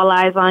have all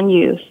eyes on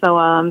you.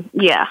 So,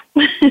 yeah.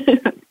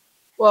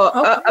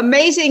 Well,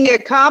 amazing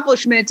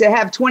accomplishment to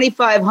have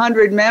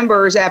 2,500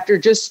 members after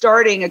just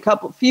starting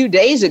a few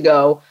days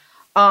ago.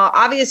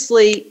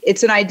 Obviously,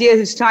 it's an idea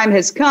whose time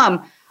has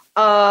come,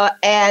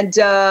 and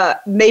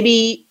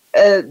maybe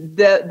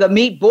the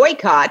meat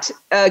boycott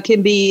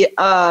can be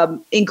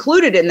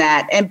included in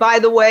that. And by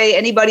the way,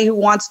 anybody who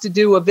wants to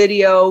do a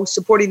video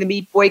supporting the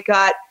meat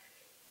boycott,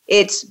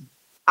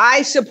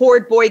 I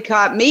support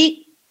boycott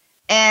meat.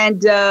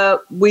 and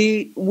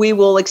we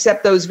will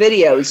accept those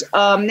videos.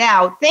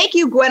 Now, thank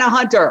you, Gwenna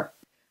Hunter,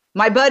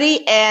 my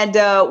buddy, and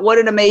what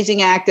an amazing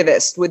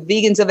activist with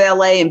Vegans of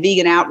LA and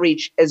Vegan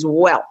Outreach as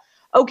well.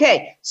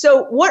 Okay,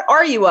 so what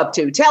are you up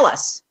to? Tell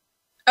us.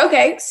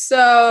 Okay,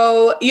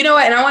 so you know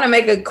what, and I want to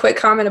make a quick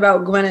comment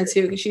about Gwenna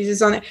too, because she's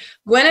just on there.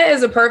 Gwenna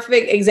is a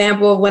perfect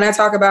example of when I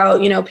talk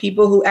about,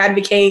 people who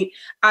advocate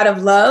out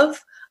of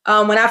love.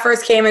 When I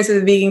first came into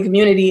the vegan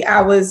community,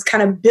 I was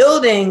kind of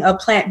building a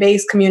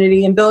plant-based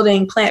community and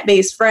building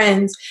plant-based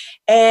friends.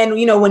 And,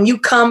 when you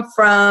come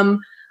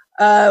from,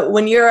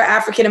 when you're an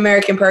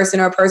African-American person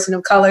or a person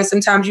of color,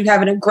 sometimes you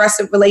have an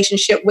aggressive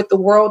relationship with the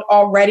world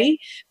already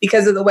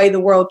because of the way the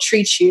world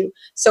treats you.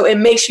 So it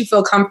makes you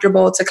feel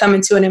comfortable to come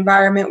into an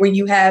environment where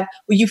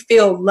you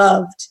feel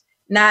loved,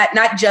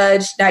 not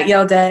judged, not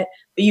yelled at,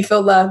 but you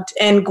feel loved.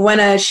 And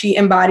Gwenna, she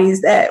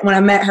embodies that. When I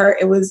met her,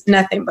 it was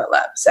nothing but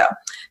love. So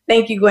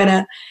thank you,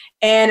 Gwenna.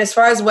 And as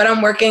far as what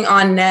I'm working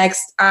on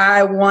next,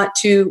 I'm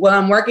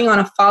working on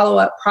a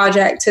follow-up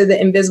project to the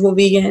Invisible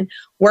Vegan.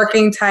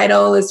 Working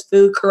title is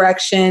Food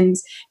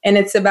Corrections, and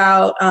it's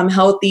about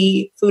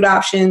healthy food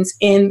options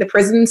in the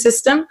prison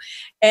system.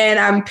 And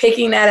I'm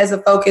picking that as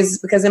a focus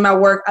because in my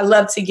work, I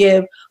love to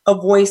give a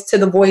voice to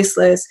the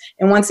voiceless.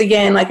 And once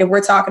again, like if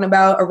we're talking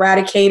about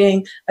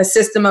eradicating a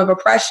system of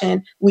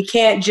oppression, we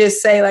can't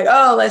just say like,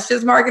 oh, let's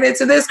just market it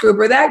to this group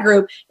or that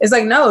group. It's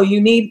like, no,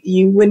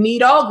 you would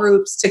need all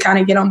groups to kind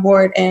of get on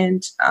board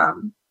and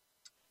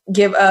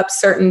give up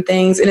certain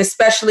things. And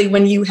especially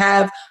when you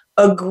have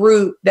a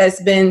group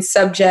that's been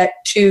subject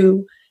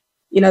to,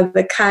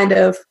 the kind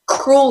of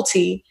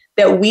cruelty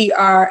that we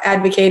are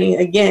advocating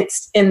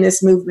against in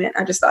this movement.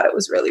 I just thought it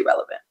was really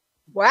relevant.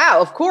 Wow,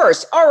 of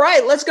course. All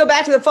right, let's go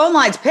back to the phone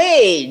lines.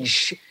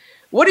 Paige,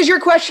 what is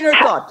your question or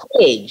thought?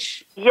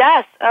 Paige.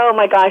 Yes. Oh,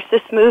 my gosh.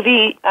 This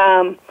movie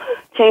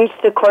changed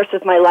the course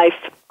of my life,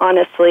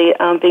 honestly,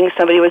 being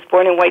somebody who was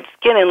born in white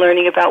skin and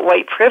learning about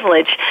white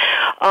privilege.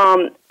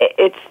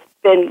 It's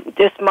been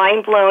just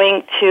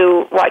mind-blowing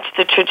to watch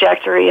the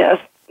trajectory of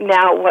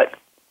now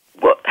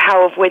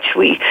how of which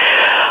we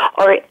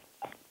are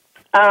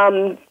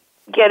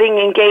getting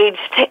engaged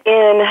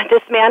in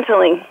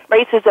dismantling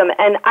racism.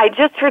 And I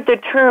just heard the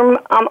term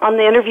on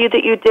the interview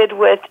that you did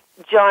with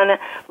John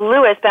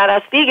Lewis,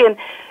 Badass Vegan,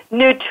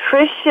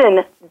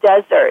 nutrition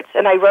deserts.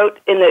 And I wrote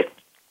in the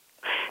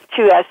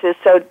 2 S's,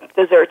 so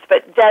desserts,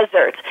 but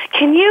deserts.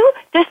 Can you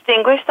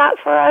distinguish that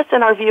for us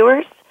and our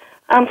viewers,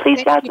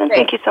 please, Jasmine?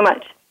 Thank you so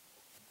much.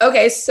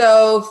 Okay,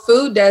 so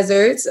food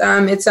deserts,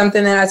 it's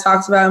something that I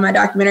talked about in my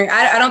documentary.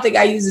 I don't think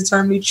I use the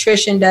term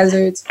nutrition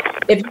deserts.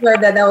 If you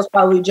heard that was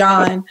probably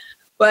John.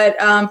 But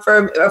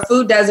for a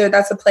food desert,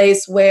 that's a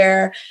place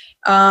where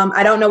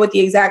I don't know what the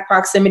exact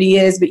proximity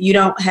is, but you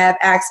don't have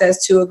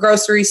access to a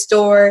grocery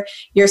store.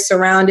 You're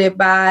surrounded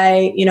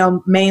by,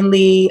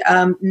 mainly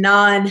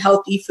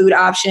non-healthy food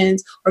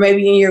options, or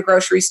maybe in your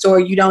grocery store,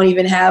 you don't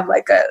even have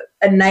like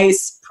a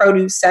nice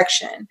produce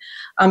section.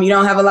 You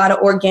don't have a lot of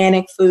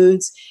organic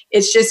foods.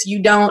 It's just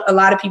a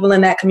lot of people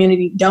in that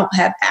community don't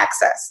have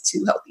access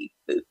to healthy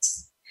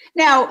foods.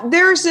 Now,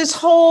 there's this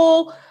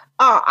whole,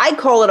 I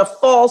call it a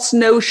false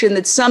notion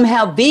that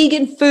somehow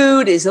vegan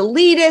food is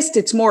elitist,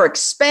 it's more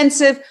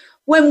expensive,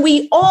 when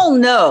we all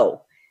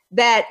know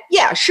that,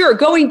 yeah, sure,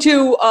 going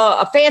to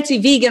a fancy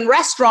vegan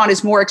restaurant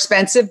is more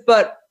expensive,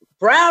 but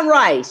brown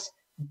rice,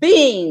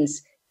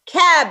 beans,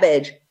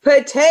 cabbage,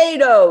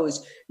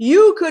 potatoes,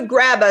 you could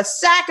grab a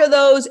sack of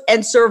those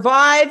and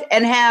survive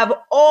and have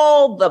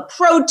all the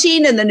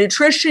protein and the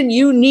nutrition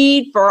you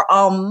need for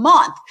a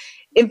month.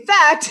 In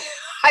fact,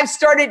 I've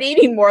started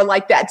eating more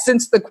like that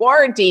since the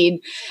quarantine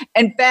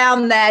and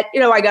found that,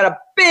 I got a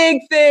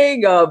big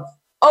thing of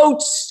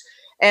oats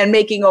and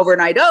making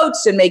overnight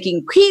oats and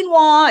making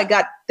quinoa. I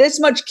got this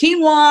much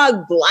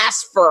quinoa,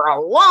 lasts for a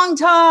long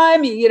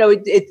time.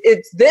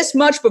 It's this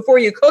much before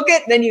you cook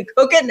it, and then you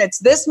cook it and it's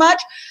this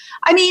much.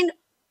 I mean,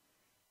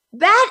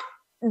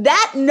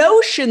 that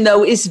notion,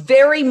 though, is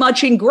very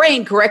much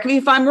ingrained, correct me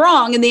if I'm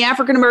wrong, in the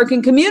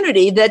African-American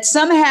community, that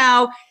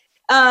somehow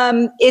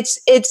it's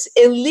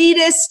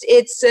elitist,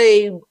 it's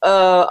a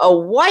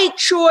white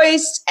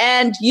choice,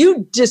 and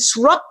you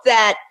disrupt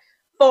that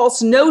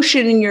false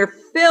notion in your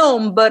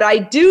film. But I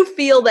do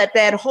feel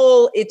that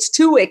whole it's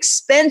too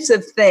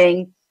expensive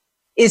thing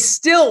is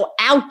still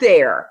out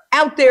there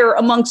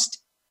amongst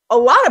a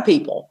lot of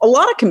people, a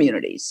lot of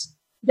communities.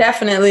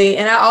 Definitely.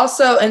 And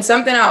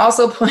something I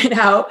also point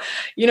out,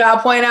 I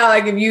point out,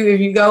 like, if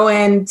you go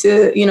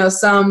into,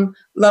 some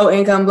low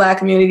income Black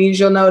communities,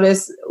 you'll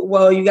notice,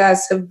 well,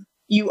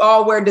 you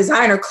all wear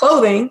designer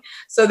clothing.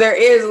 So there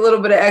is a little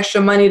bit of extra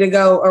money to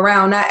go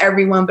around, not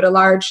everyone, but a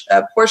large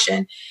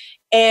portion.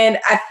 And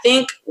I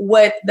think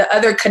what the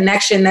other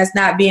connection that's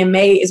not being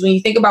made is when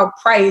you think about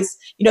price,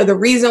 the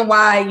reason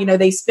why,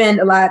 they spend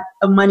a lot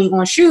of money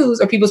on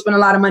shoes, or people spend a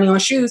lot of money on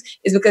shoes,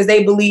 is because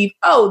they believe,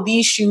 oh,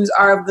 these shoes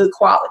are of good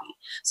quality.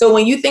 So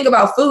when you think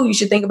about food, you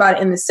should think about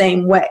it in the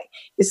same way.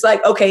 It's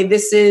like, okay,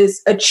 this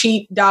is a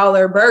cheap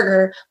dollar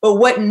burger, but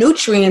what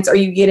nutrients are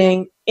you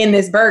getting in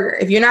this burger?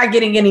 If you're not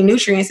getting any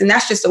nutrients, then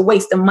that's just a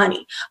waste of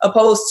money.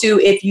 Opposed to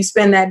if you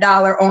spend that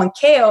dollar on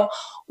kale,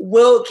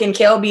 can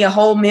kale be a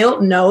whole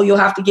meal? No, you'll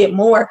have to get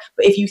more.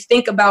 But if you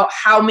think about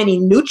how many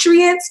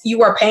nutrients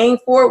you are paying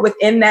for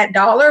within that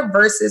dollar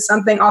versus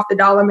something off the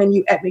dollar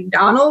menu at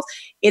McDonald's,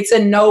 it's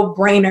a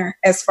no-brainer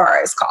as far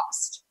as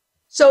cost.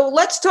 So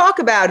let's talk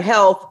about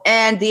health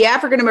and the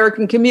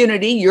African-American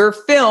community. Your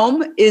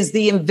film is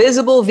The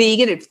Invisible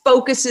Vegan. It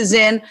focuses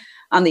in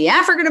on the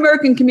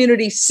African-American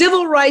community,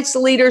 civil rights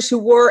leaders who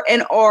were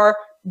and are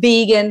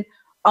vegan,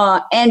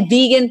 and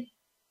vegan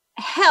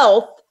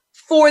health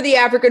for the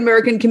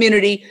African-American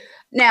community.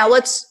 Now,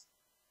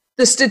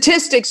 the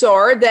statistics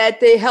are that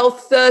the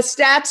health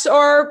stats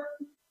are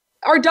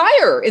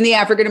dire in the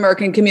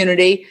African-American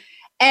community,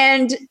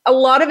 and a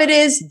lot of it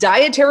is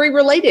dietary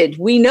related.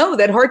 We know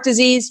that heart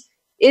disease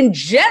in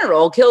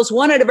general kills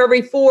 1 out of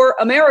every 4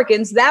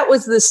 Americans. That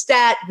was the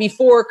stat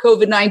before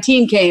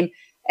COVID-19 came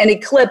and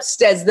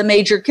eclipsed as the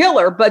major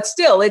killer, but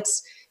still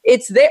it's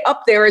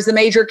up there as the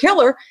major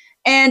killer.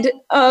 And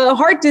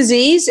heart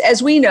disease,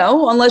 as we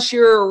know, unless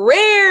you're a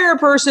rare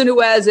person who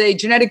has a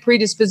genetic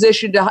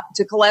predisposition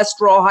to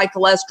cholesterol, high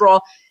cholesterol,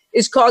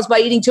 is caused by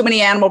eating too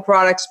many animal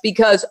products,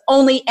 because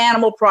only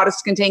animal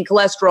products contain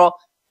cholesterol,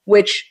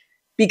 which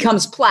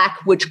becomes plaque,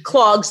 which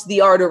clogs the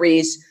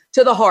arteries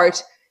to the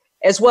heart,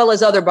 as well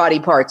as other body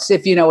parts,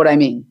 if you know what I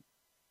mean.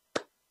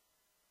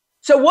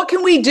 So what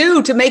can we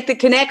do to make the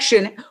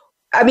connection?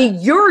 I mean,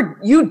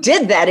 you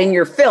did that in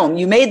your film.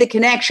 You made the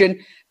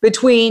connection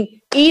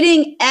between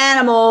eating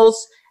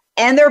animals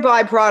and their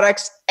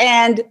byproducts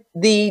and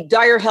the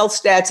dire health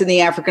stats in the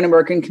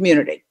African-American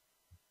community.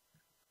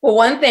 Well,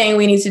 one thing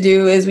we need to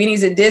do is we need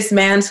to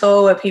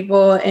dismantle what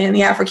people in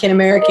the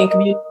African-American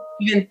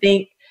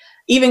community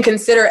even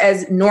consider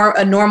as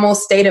a normal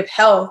state of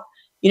health.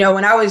 You know,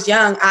 when I was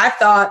young, I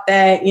thought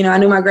that, I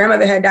knew my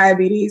grandmother had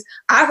diabetes.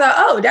 I thought,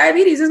 oh,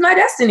 diabetes is my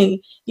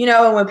destiny.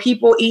 And when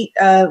people eat,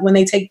 when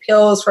they take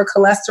pills for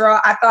cholesterol,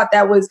 I thought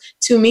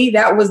to me,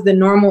 that was the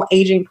normal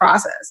aging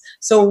process.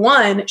 So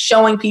one,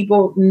 showing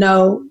people,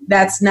 no,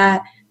 that's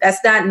not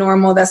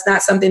normal. That's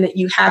not something that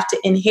you have to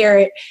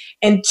inherit.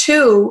 And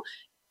two,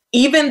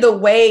 even the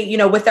way,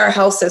 with our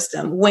health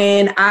system,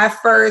 when I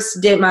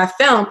first did my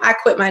film, I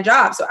quit my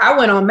job. So I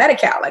went on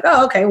Medi-Cal, like,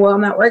 oh, okay, well,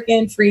 I'm not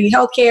working, free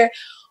healthcare.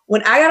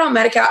 When I got on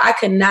Medi-Cal, I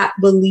could not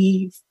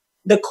believe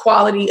the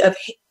quality of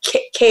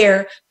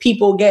care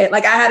people get.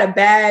 Like, I had a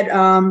bad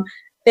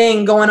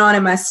thing going on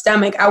in my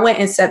stomach. I went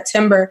in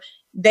September.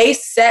 They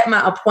set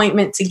my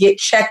appointment to get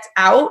checked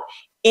out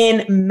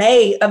in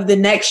May of the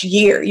next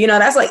year.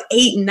 That's like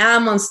 8-9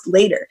 months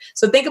later.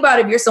 So think about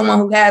if you're someone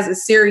who has a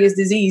serious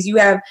disease, you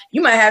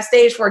might have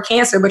stage 4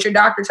 cancer, but your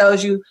doctor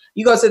tells you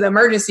go to the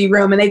emergency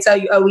room and they tell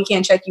you, oh, we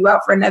can't check you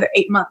out for another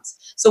 8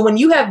 months. So when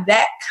you have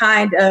that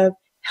kind of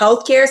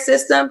healthcare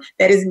system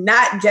that is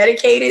not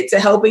dedicated to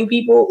helping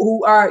people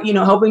who are,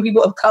 helping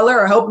people of color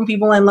or helping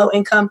people in low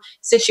income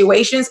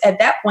situations, at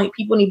that point,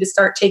 people need to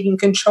start taking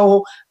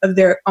control of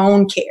their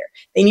own care.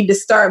 They need to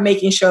start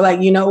making sure,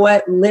 like, you know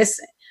what,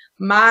 listen,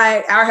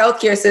 our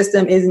healthcare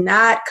system is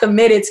not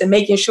committed to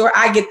making sure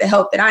I get the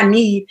help that I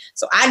need.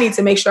 So I need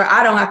to make sure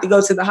I don't have to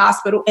go to the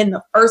hospital in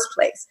the first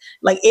place.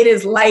 Like, it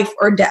is life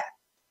or death.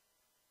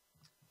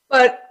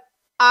 But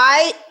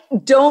I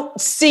don't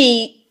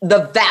see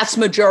the vast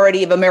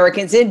majority of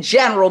Americans in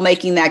general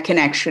making that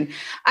connection.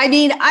 I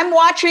mean, I'm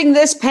watching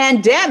this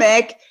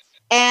pandemic,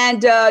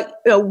 and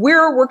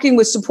we're working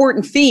with Support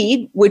and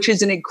Feed, which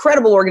is an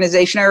incredible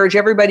organization. I urge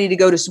everybody to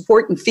go to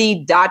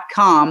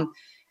supportandfeed.com.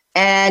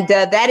 And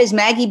that is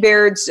Maggie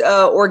Baird's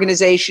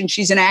organization.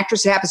 She's an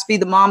actress who happens to be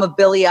the mom of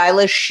Billie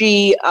Eilish.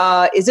 She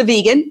is a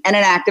vegan and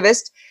an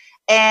activist,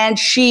 and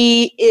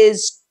she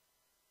is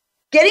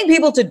getting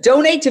people to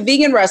donate to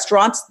vegan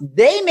restaurants.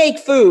 They make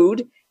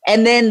food,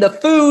 and then the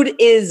food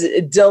is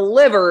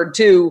delivered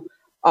to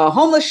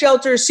homeless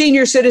shelters,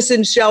 senior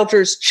citizen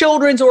shelters,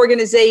 children's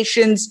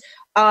organizations,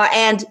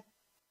 and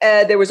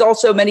there was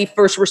also many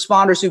first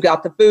responders who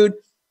got the food.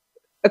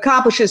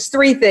 Accomplishes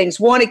 3 things.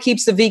 1, it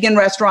keeps the vegan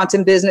restaurants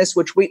in business,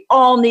 which we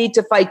all need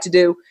to fight to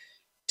do.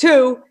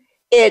 2,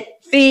 it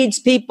feeds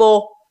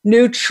people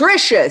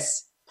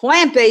nutritious,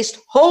 plant-based,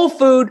 whole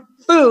food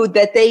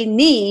that they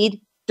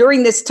need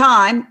during this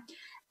time.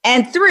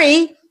 And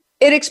 3,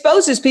 it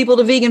exposes people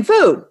to vegan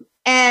food.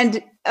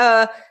 And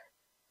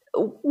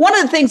one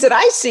of the things that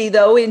I see,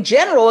 though, in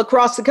general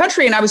across the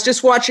country, and I was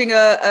just watching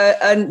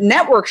a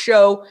network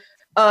show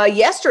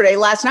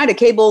last night, a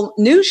cable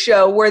news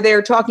show, where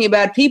they're talking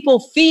about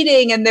people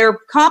feeding, and they're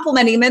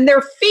complimenting them, and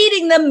they're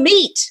feeding them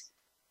meat.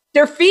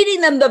 They're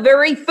feeding them the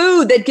very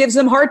food that gives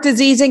them heart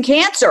disease and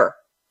cancer,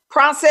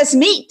 processed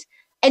meat.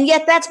 And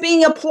yet that's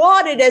being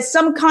applauded as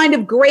some kind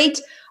of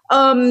great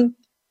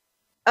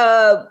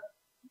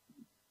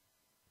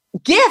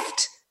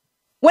gift,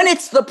 when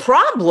it's the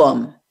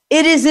problem.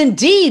 It is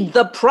indeed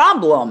the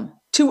problem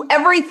to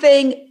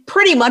everything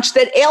pretty much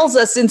that ails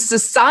us in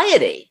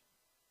society.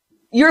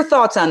 Your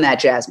thoughts on that,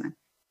 Jasmine?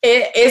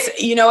 It's,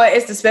 you know what,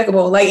 it's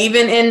despicable. Like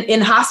even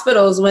in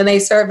hospitals, when they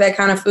serve that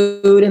kind of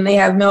food and they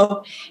have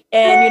milk,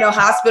 and, you know,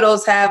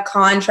 hospitals have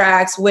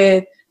contracts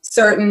with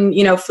certain,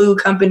 you know, food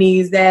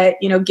companies that,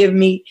 you know, give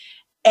meat.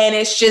 And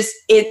it's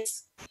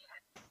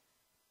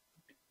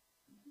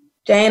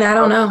Jane, I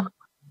don't know.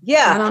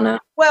 Yeah. I don't know.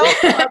 Well,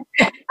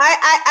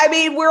 I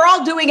mean, we're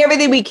all doing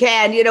everything we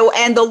can, you know,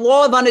 and the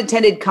law of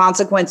unintended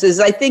consequences.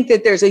 I think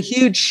that there's a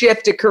huge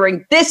shift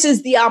occurring. This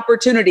is the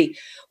opportunity.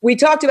 We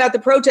talked about the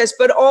protests,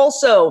 but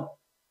also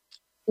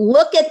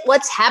look at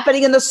what's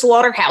happening in the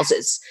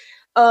slaughterhouses.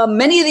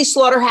 Many of these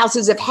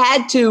slaughterhouses have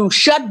had to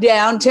shut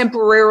down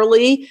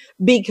temporarily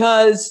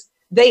because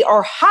they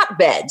are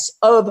hotbeds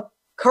of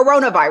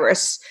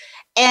coronavirus.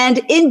 And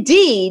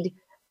indeed,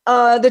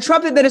 the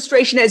Trump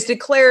administration has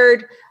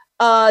declared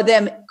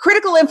them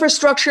critical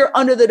infrastructure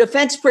under the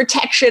Defense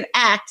Production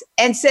Act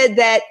and said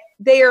that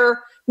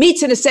their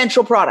meat's an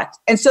essential product.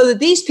 And so that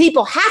these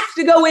people have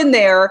to go in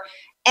there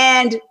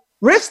and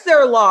risk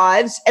their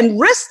lives and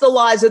risk the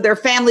lives of their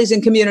families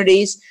and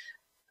communities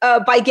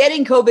by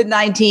getting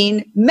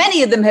COVID-19.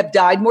 Many of them have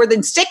died, more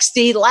than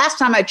 60 last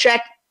time I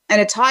checked,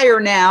 and it's higher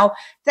now.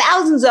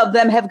 Thousands of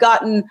them have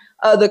gotten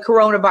the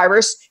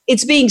coronavirus.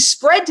 It's being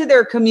spread to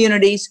their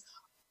communities,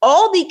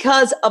 all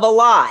because of a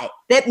lie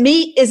that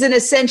meat is an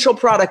essential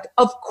product.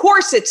 Of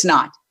course it's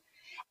not.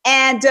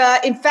 And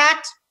in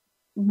fact,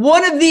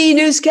 one of the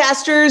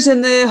newscasters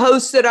and the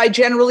hosts that I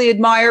generally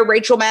admire,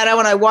 Rachel Maddow,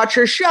 and I watch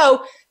her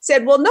show,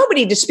 said, well,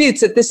 nobody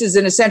disputes that this is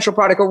an essential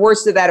product or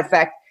words to that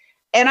effect.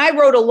 And I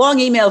wrote a long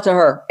email to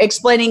her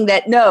explaining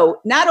that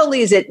no, not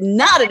only is it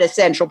not an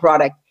essential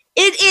product,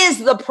 it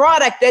is the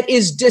product that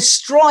is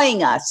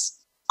destroying us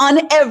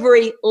on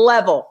every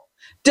level,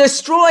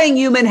 destroying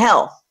human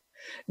health,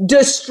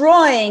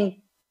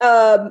 destroying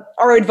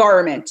our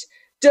environment,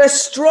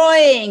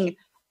 destroying,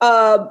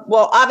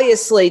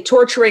 obviously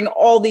torturing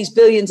all these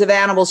billions of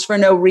animals for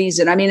no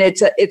reason. I mean,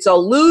 it's a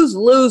lose,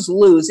 lose,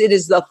 lose. It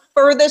is the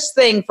furthest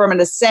thing from an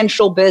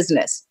essential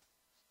business.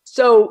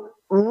 So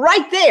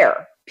right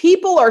there,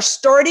 people are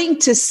starting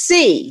to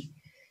see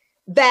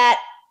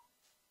that,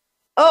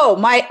 oh,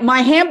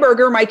 my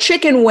hamburger, my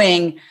chicken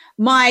wing,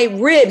 my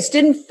ribs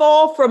didn't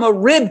fall from a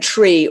rib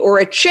tree or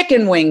a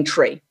chicken wing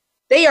tree.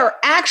 They are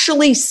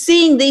actually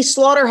seeing these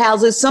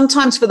slaughterhouses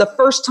sometimes for the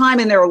first time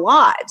in their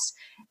lives.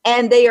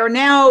 And they are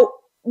now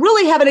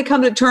really having to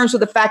come to terms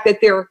with the fact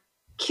that they're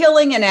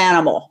killing an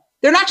animal.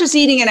 They're not just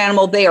eating an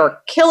animal, they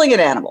are killing an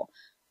animal.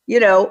 You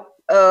know,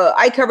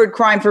 I covered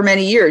crime for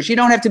many years. You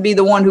don't have to be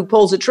the one who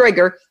pulls the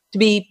trigger to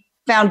be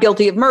found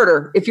guilty of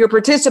murder. If you're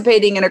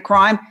participating in a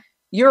crime,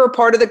 you're a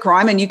part of the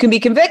crime and you can be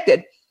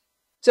convicted.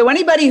 So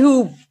anybody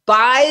who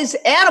buys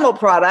animal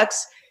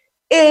products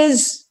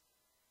is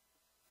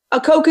a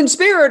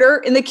co-conspirator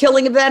in the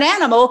killing of that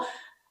animal,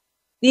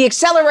 the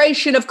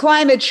acceleration of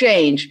climate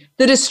change,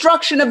 the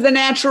destruction of the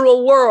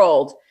natural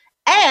world,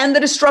 and the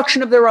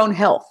destruction of their own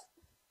health.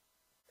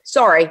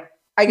 Sorry,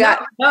 I'm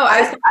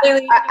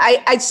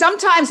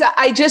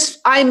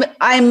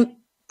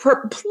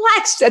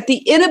perplexed at the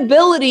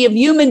inability of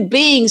human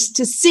beings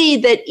to see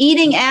that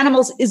eating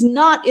animals is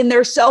not in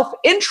their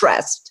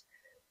self-interest.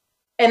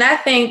 And I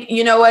think,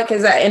 you know what,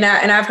 because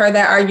I've heard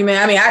that argument.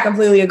 I mean, I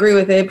completely agree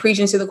with it,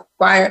 preaching to the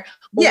choir.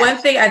 But yes. One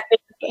thing I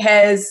think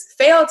has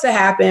failed to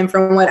happen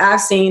from what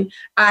I've seen,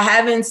 I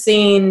haven't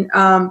seen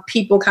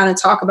people kind of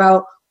talk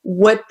about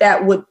what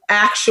that would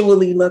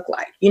actually look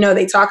like. You know,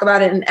 they talk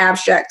about it in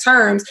abstract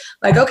terms,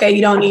 like, okay,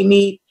 you don't eat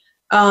meat.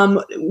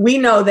 We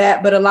know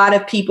that, but a lot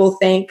of people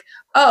think,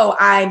 oh,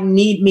 I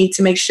need meat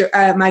to make sure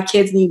my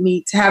kids need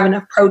meat to have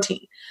enough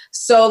protein.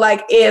 So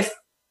like if,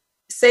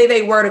 say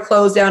they were to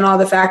close down all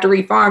the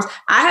factory farms,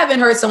 I haven't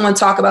heard someone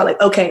talk about like,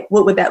 okay,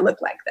 what would that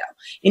look like though?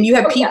 And you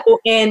have people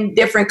in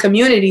different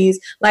communities,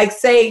 like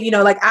say, you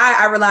know, like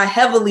I rely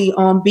heavily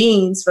on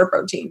beans for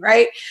protein,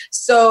 right?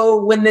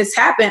 So when this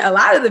happened, a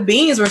lot of the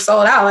beans were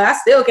sold out. Like I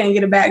still can't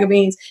get a bag of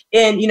beans.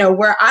 And, you know,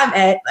 where I'm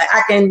at, like,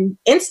 I can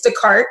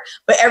Instacart,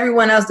 but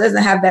everyone else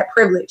doesn't have that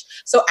privilege.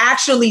 So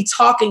actually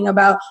talking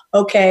about,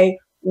 okay,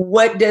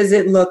 what does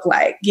it look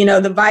like? You know,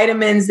 the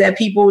vitamins that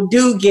people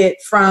do get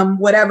from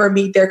whatever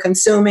meat they're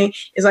consuming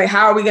is like,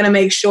 how are we going to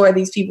make sure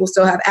these people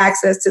still have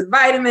access to the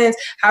vitamins?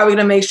 How are we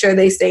going to make sure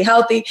they stay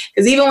healthy?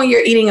 Because even when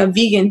you're eating a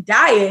vegan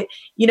diet,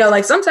 you know,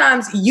 like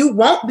sometimes you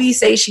won't be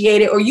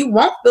satiated or you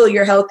won't feel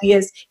your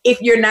healthiest if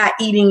you're not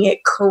eating it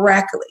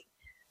correctly.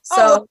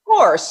 So,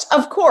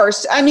 of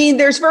course. I mean,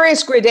 there's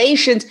various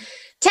gradations.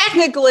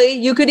 Technically,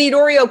 you could eat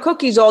Oreo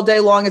cookies all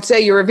day long and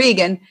say you're a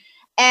vegan.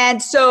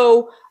 And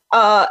so,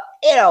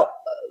 you know,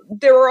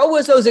 there are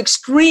always those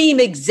extreme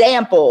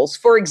examples.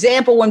 For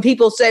example, when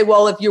people say,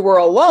 well, if you were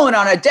alone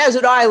on a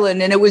desert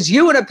island and it was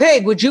you and a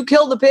pig, would you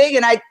kill the pig?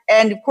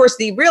 And of course,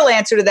 the real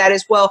answer to that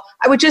is, well,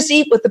 I would just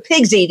eat what the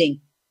pig's eating.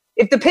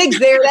 If the pig's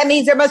there, that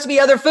means there must be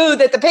other food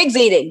that the pig's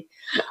eating.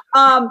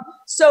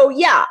 So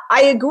yeah,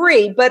 I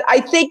agree. But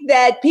I think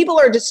that people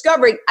are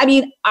discovering, I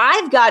mean,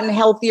 I've gotten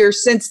healthier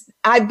since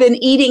I've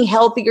been eating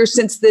healthier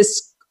since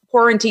this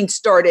quarantine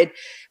started.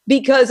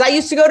 because I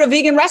used to go to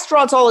vegan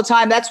restaurants all the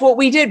time. That's what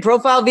we did,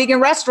 profile vegan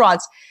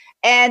restaurants.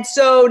 And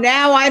so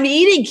now I'm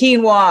eating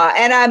quinoa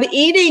and I'm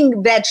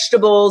eating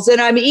vegetables and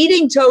I'm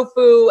eating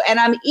tofu and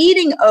I'm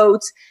eating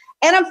oats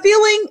and I'm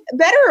feeling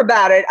better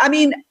about it. I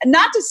mean,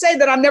 not to say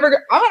that I'm going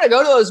to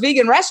go to those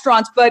vegan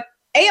restaurants, but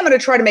I'm going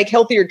to try to make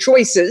healthier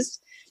choices.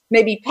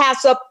 Maybe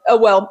pass up,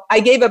 I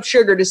gave up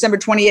sugar December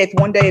 28th,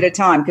 one day at a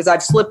time, because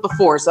I've slipped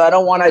before, so I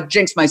don't want to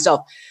jinx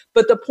myself.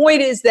 But the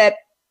point is that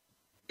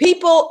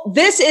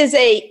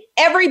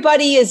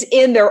everybody is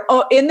in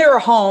their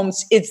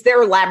homes. It's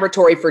their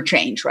laboratory for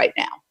change right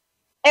now.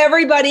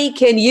 Everybody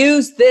can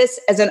use this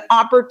as an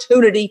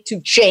opportunity to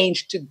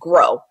change, to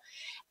grow.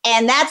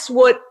 And that's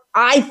what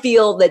I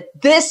feel, that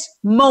this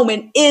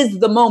moment is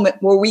the moment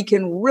where we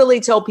can really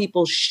tell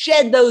people,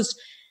 shed those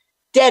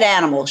dead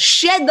animals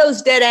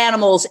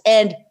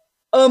and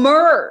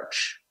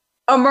emerge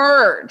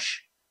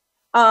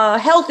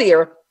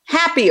healthier,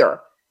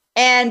 happier,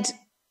 and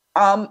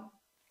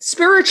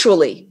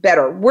spiritually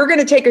better. We're going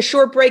to take a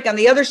short break. On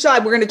the other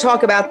side, we're going to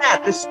talk about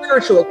that, the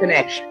spiritual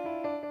connection.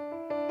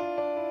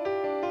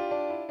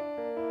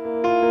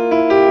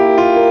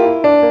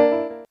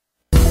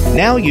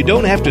 Now you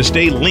don't have to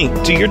stay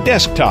linked to your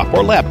desktop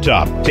or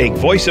laptop. Take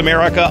Voice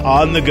America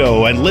on the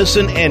go and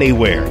listen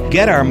anywhere.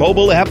 Get our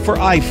mobile app for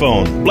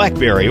iPhone,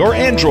 BlackBerry, or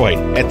Android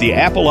at the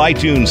Apple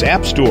iTunes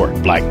App Store,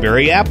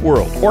 BlackBerry App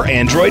World, or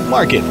Android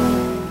Market.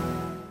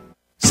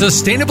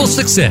 Sustainable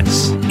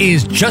success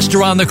is just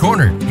around the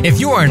corner. If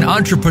you are an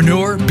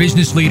entrepreneur,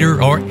 business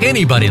leader, or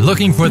anybody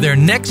looking for their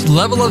next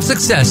level of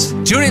success,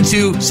 tune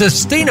into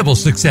Sustainable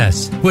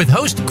Success with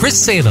host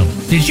Chris Salem.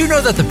 Did you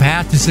know that the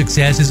path to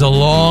success is a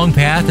long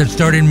path that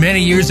started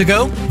many years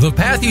ago? The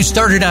path you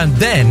started on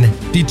then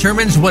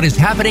determines what is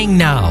happening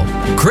now.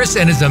 Chris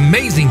and his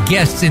amazing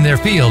guests in their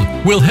field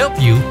will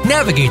help you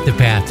navigate the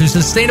path to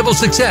sustainable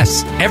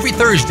success every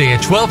Thursday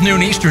at 12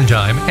 noon Eastern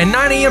Time and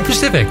 9 a.m.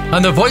 Pacific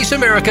on the Voice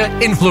America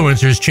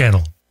Influencers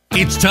channel.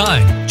 It's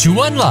time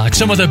to unlock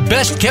some of the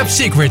best-kept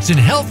secrets in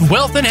health,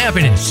 wealth, and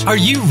happiness. Are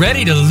you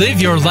ready to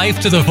live your life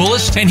to the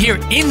fullest and hear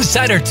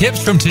insider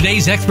tips from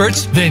today's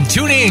experts? Then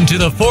tune in to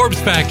The Forbes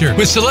Factor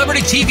with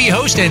celebrity TV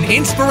host and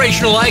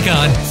inspirational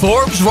icon,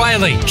 Forbes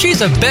Riley.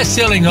 She's a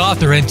best-selling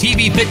author and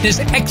TV fitness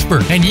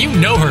expert, and you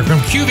know her from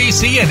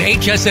QVC and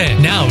HSN.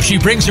 Now she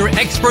brings her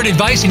expert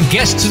advice and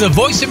guests to the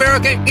Voice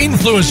America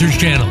Influencers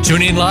channel.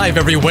 Tune in live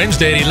every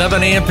Wednesday at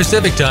 11 a.m.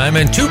 Pacific Time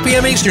and 2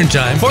 p.m. Eastern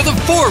Time for The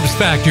Forbes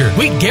Factor.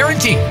 We guarantee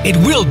it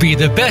will be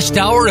the best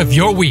hour of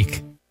your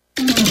week.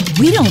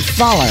 We don't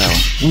follow,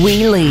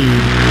 we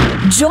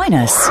lead. Join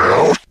us,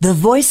 the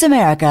Voice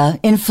America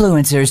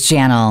Influencers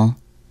channel.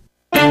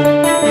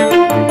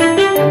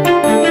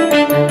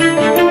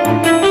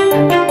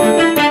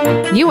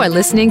 You are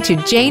listening to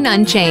Jane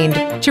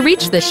Unchained. To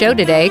reach the show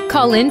today,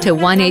 call in to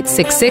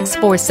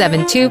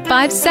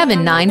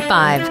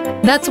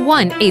 1-866-472-5795. That's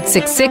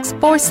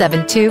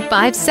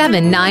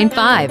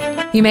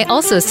 1-866-472-5795. You may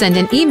also send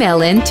an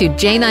email in to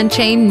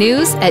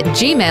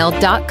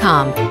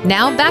janeunchainednews@gmail.com.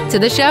 Now back to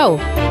the show.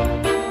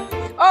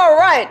 All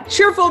right,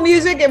 cheerful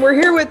music, and we're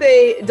here with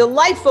a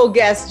delightful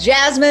guest,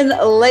 Jasmine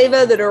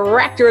Leyva, the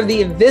director of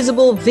The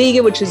Invisible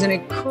Vegan, which is an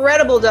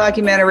incredible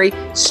documentary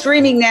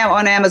streaming now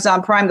on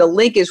Amazon Prime. The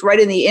link is right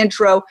in the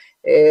intro.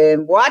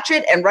 And watch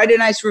it and write a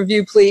nice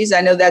review, please.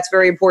 I know that's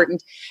very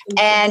important.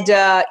 And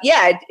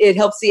it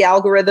helps the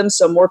algorithm,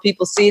 so more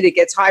people see it. It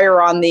gets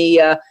higher on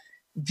the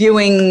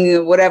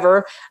viewing,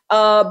 whatever.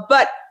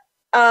 But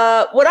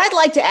what I'd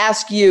like to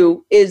ask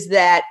you is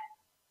that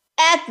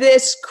at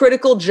this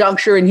critical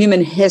juncture in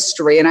human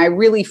history, and I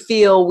really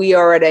feel we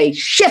are at a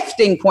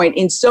shifting point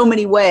in so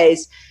many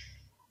ways,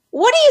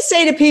 what do you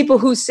say to people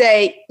who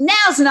say,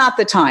 now's not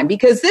the time?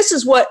 Because this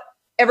is what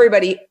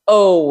everybody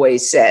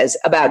always says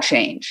about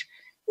change.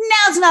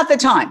 Now's not the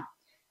time.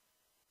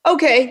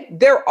 Okay,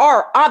 there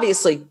are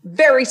obviously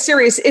very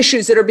serious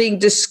issues that are being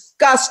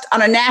discussed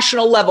on a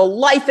national level,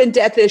 life and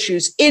death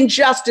issues,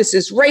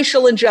 injustices,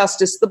 racial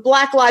injustice, the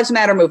Black Lives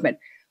Matter movement.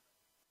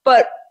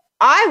 But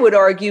I would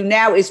argue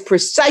now is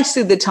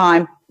precisely the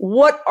time.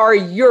 What are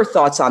your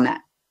thoughts on that?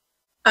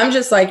 I'm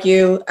just like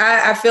you.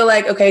 I feel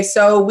like, okay,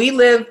 so we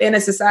live in a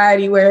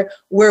society where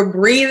we're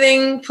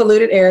breathing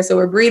polluted air. So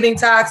we're breathing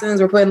toxins.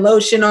 We're putting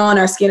lotion on.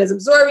 Our skin is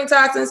absorbing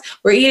toxins.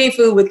 We're eating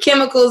food with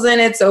chemicals in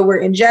it. So we're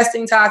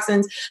ingesting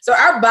toxins. So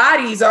our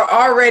bodies are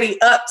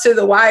already up to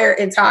the wire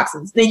in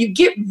toxins. Then you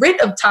get rid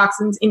of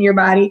toxins in your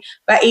body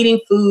by eating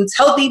foods,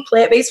 healthy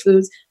plant-based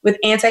foods with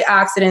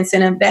antioxidants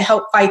in them that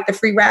help fight the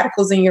free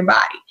radicals in your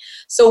body.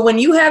 So when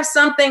you have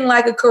something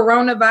like a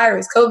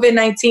coronavirus,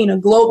 COVID-19, a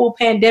global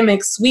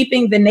pandemic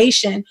sweeping the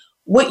nation,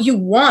 what you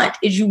want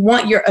is you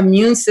want your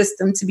immune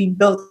system to be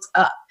built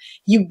up.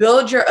 You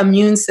build your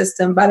immune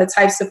system by the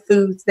types of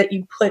foods that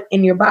you put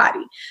in your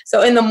body.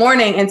 So in the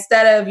morning,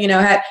 instead of,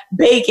 have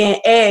bacon,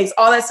 eggs,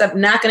 all that stuff,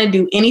 not going to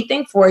do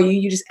anything for you.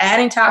 You're just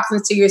adding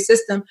toxins to your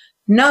system.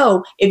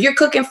 No, if you're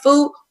cooking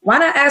food, why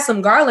not add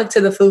some garlic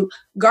to the food?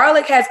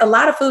 A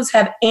lot of foods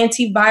have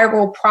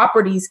antiviral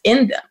properties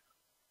in them.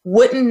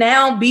 wouldn't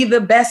now be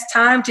the best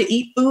time to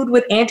eat food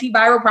with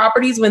antiviral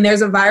properties when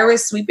there's a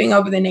virus sweeping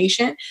over the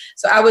nation?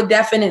 So I would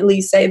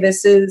definitely say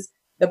this is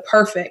the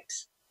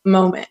perfect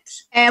moment.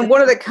 And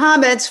one of the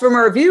comments from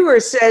our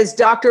viewers says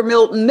Dr.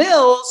 Milton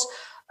Mills,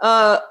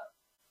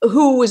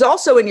 who was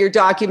also in your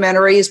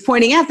documentary, is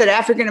pointing out that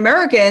African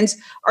Americans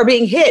are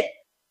being hit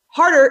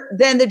harder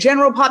than the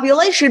general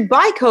population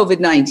by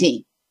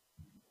COVID-19.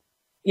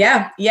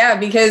 Yeah,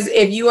 because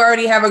if you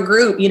already have a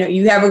group,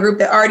 you have a group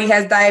that already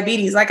has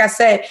diabetes. Like I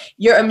said,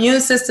 your immune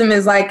system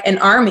is like an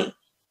army.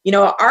 An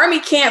army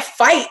can't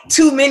fight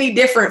too many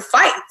different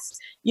fights.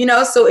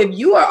 So if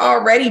you are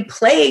already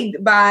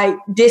plagued by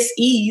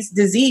disease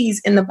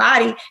in the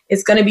body,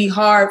 it's going to be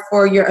hard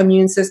for your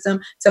immune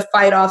system to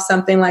fight off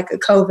something like a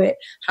COVID.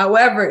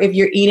 However, if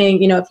you're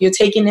eating, if you're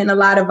taking in a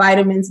lot of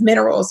vitamins,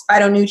 minerals,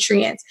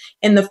 phytonutrients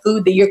in the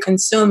food that you're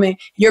consuming,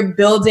 you're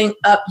building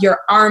up your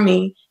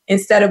army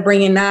instead of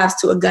bringing knives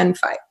to a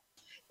gunfight.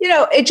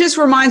 It just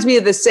reminds me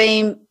of the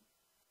same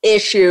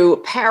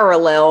issue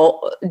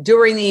parallel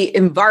during the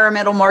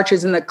environmental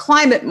marches and the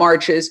climate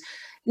marches.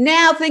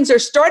 Now things are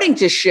starting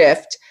to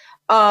shift.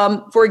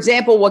 For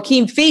example,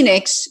 Joaquin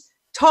Phoenix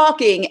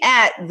talking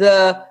at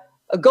the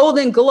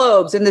Golden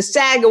Globes and the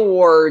SAG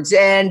Awards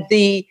and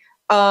the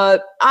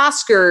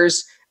Oscars,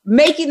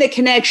 making the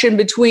connection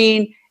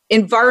between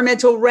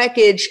environmental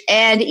wreckage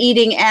and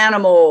eating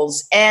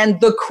animals and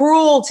the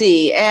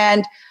cruelty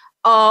and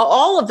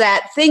all of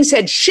that. Things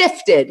had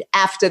shifted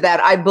after that,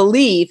 I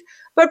believe.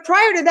 But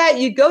prior to that,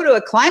 you'd go to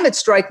a climate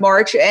strike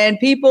march and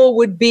people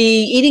would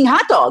be eating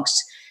hot dogs,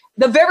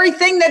 the very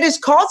thing that is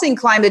causing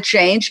climate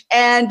change,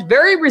 and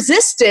very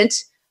resistant,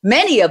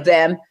 many of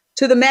them,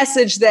 to the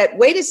message that,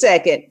 wait a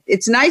second,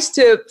 it's nice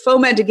to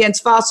foment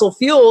against fossil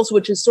fuels,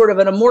 which is sort of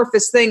an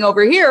amorphous thing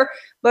over here,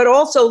 but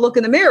also look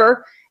in the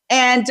mirror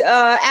and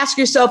ask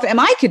yourself, am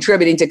I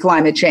contributing to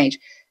climate change?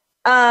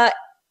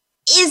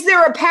 Is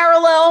there a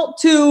parallel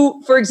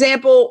to, for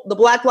example, the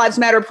Black Lives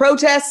Matter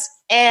protests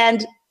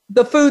and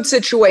the food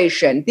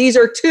situation? These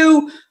are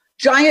two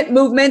giant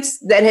movements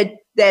that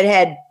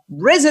had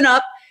risen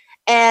up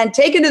and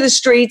taken to the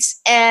streets,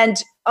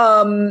 and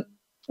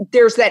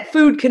there's that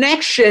food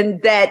connection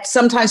that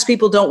sometimes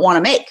people don't want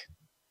to make.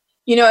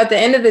 At the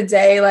end of the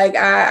day,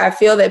 I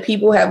feel that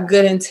people have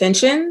good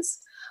intentions,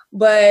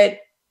 but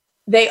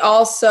they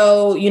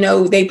also,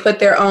 they put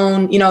their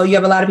own, you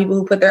have a lot of people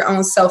who put their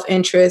own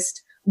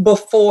self-interest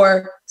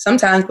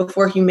sometimes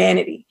before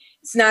humanity.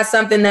 It's not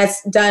something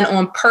that's done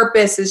on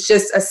purpose. It's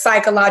just a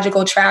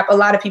psychological trap a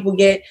lot of people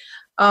get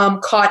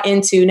caught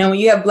into. Now, when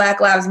you have Black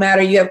Lives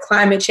Matter, you have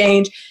climate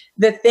change,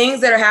 the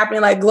things that are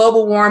happening like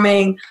global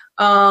warming,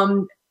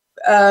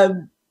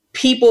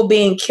 people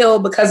being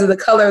killed because of the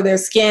color of their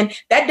skin,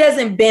 that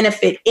doesn't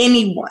benefit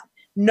anyone.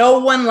 No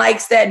one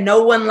likes that.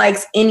 No one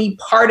likes any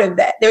part of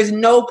that. There's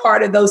no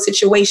part of those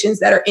situations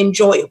that are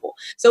enjoyable.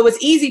 So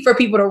it's easy for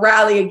people to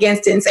rally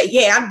against it and say,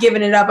 yeah, I'm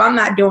giving it up. I'm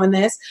not doing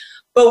this.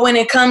 But when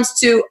it comes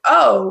to,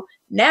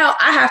 now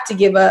I have to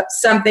give up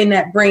something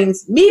that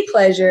brings me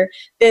pleasure,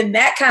 then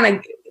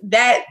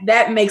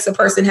that makes a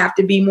person have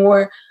to be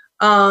more,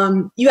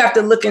 you have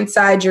to look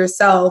inside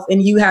yourself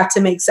and you have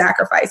to make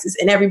sacrifices,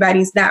 and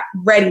everybody's not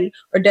ready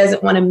or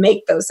doesn't want to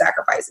make those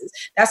sacrifices.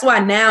 That's why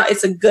now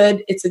it's a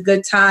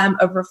good time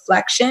of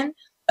reflection,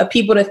 of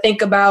people to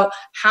think about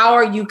how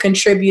are you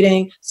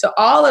contributing to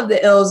all of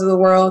the ills of the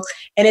world.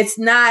 And it's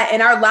not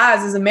in our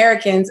lives as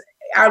Americans.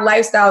 Our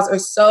lifestyles are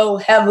so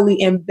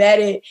heavily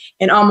embedded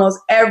in almost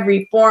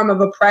every form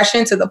of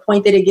oppression to the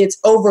point that it gets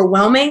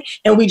overwhelming.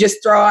 And we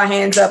just throw our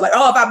hands up like,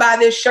 if I buy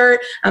this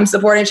shirt, I'm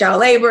supporting child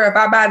labor. If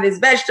I buy this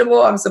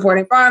vegetable, I'm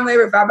supporting farm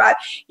labor. If I buy,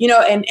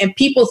 and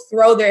people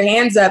throw their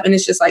hands up, and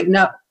it's just like,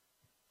 no,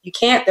 you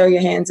can't throw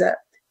your hands up.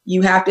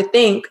 You have to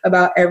think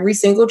about every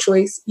single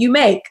choice you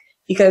make,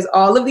 because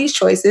all of these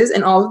choices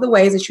and all of the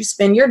ways that you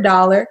spend your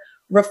dollar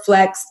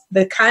reflects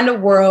the kind of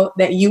world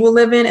that you will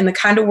live in and the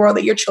kind of world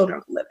that your children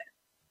will live in.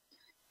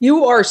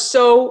 You are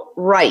so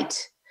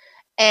right.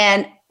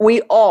 And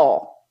we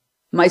all,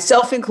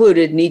 myself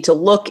included, need to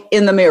look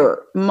in the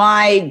mirror.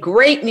 My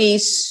great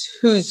niece,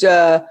 who's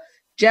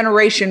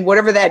generation,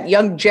 whatever that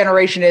young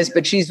generation is,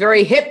 but she's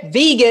very hip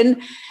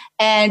vegan,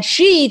 and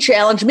she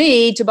challenged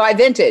me to buy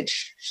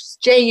vintage.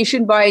 Jay, you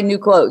shouldn't buy new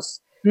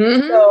clothes.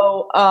 Mm-hmm.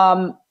 So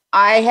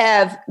I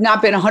have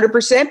not been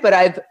 100%, but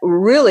I've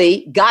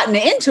really gotten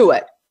into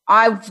it.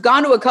 I've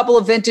gone to a couple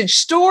of vintage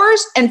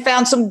stores and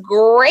found some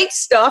great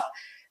stuff,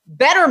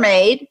 better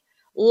made,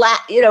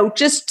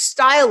 just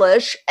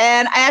stylish.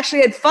 And I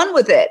actually had fun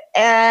with it.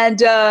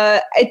 And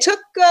it took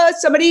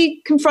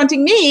somebody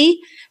confronting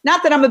me,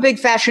 not that I'm a big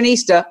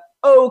fashionista,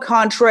 au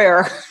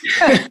contraire,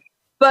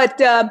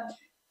 but,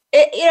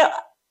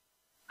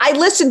 I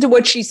listened to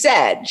what she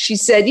said. She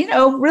said,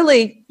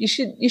 really, you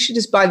should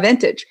just buy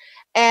vintage.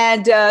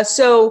 And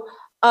so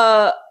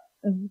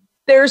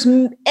there's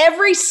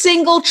every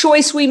single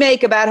choice we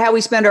make about how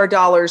we spend our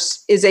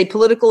dollars is a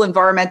political,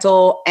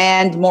 environmental,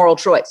 and moral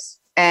choice.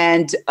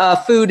 And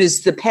food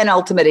is the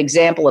penultimate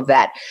example of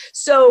that.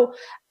 So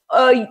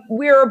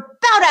we're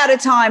about out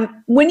of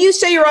time. When you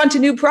say you're on to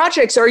new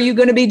projects, are you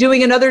going to be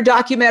doing another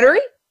documentary?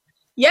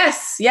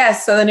 Yes.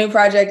 So the new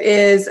project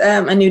is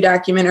a new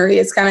documentary.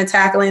 It's kind of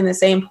tackling the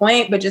same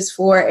point, but just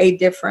for a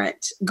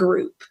different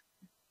group.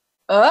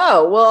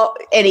 Oh, well,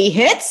 any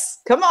hints?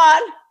 Come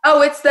on.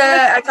 Oh, it's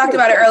I talked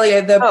about it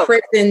earlier, the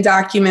prison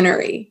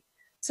documentary.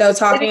 So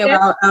talking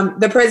about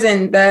the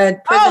prison.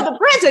 Oh, the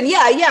prison.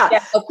 Yeah.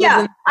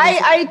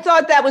 I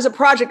thought that was a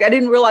project. I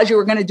didn't realize you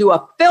were going to do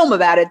a film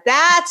about it.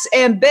 That's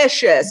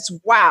ambitious.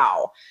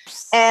 Wow.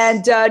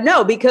 And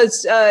no,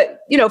 because,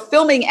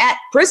 filming at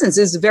prisons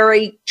is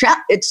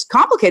it's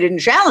complicated and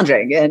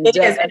challenging. And it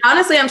is. And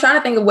honestly, I'm trying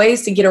to think of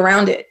ways to get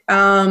around it.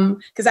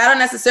 Because I don't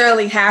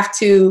necessarily have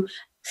to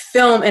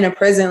film in a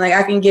prison. Like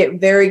I can get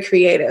very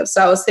creative.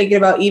 So I was thinking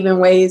about even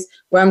ways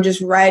where I'm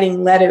just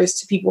writing letters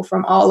to people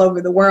from all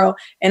over the world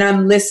and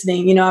I'm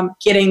listening, I'm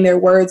getting their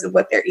words of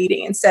what they're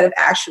eating instead of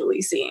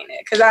actually seeing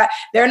it. Because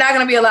there are not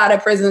going to be a lot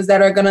of prisons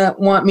that are going to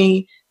want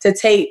me to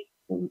tape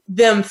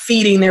them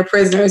feeding their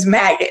prisoners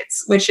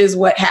maggots, which is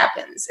what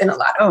happens in a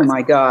lot of prisons.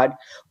 My God.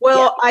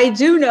 Well, yeah. I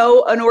do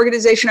know an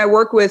organization I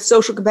work with,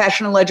 Social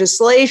Compassion and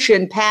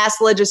Legislation, passed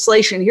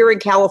legislation here in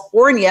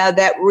California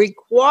that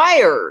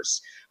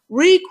requires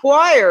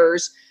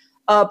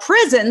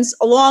prisons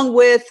along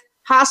with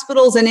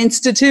hospitals and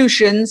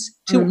institutions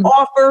to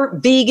offer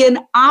vegan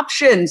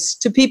options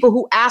to people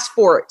who ask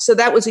for it. So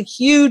that was a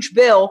huge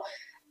bill.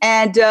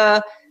 And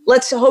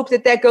let's hope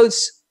that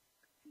goes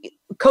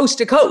coast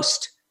to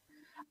coast.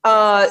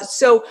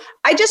 So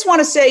I just want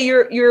to say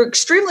you're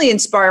extremely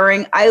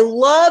inspiring. I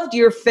loved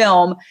your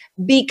film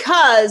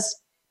because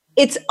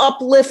it's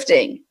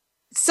uplifting.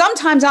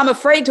 Sometimes I'm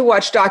afraid to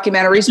watch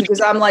documentaries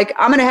because I'm like,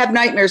 I'm going to have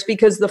nightmares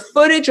because the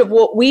footage of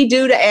what we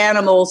do to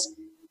animals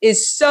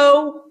is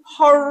so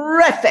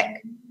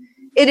horrific.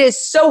 It is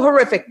so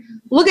horrific.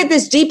 Look at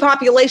this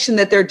depopulation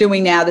that they're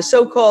doing now, the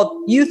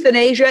so-called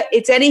euthanasia.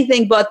 It's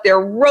anything but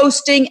they're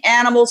roasting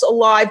animals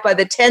alive by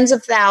the tens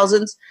of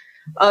thousands.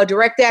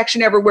 Direct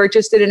Action Everywhere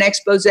just did an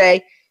expose.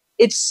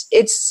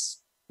 It's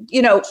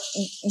you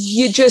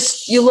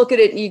look at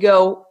it and you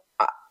go,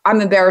 I'm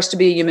embarrassed to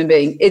be a human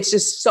being. It's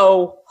just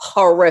so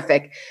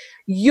horrific.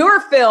 Your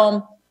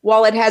film,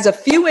 while it has a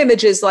few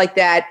images like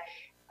that,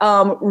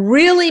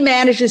 really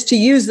manages to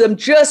use them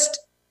just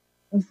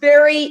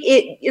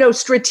very,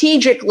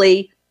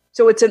 strategically.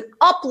 So it's an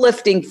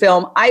uplifting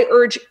film. I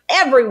urge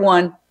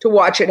everyone to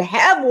watch it.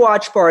 Have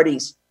watch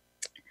parties.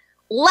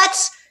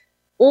 Let's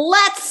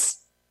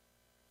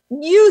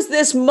use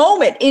this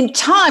moment in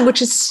time,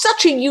 which is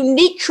such a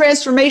unique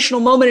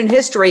transformational moment in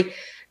history,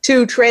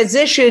 to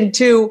transition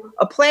to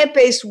a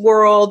plant-based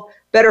world,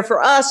 better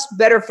for us,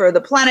 better for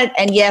the planet,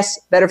 and yes,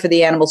 better for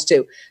the animals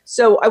too.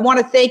 So I want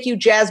to thank you,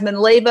 Jasmine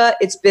Leyva.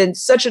 It's been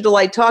such a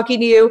delight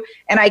talking to you,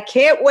 and I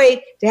can't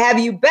wait to have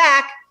you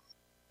back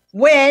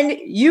when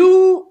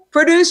you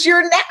produce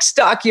your next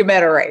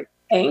documentary.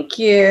 Thank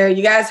you.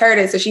 You guys heard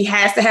it, so she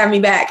has to have me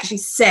back because she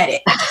said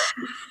it.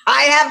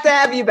 I have to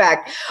have you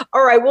back.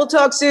 All right, we'll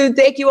talk soon.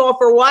 Thank you all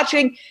for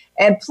watching,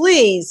 and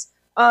please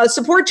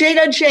support Jane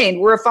Unchained.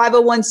 We're a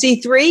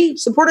 501c3.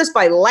 Support us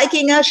by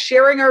liking us,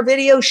 sharing our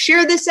videos.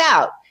 Share this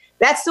out.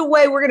 That's the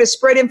way we're going to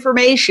spread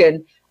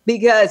information,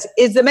 because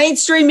is the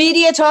mainstream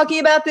media talking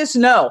about this?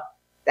 No.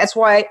 That's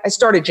why I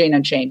started Jane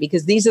Unchained,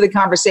 because these are the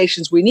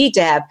conversations we need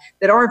to have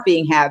that aren't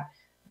being had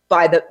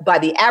by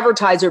the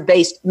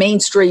advertiser-based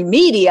mainstream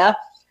media,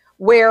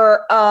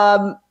 where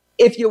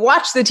if you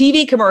watch the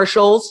TV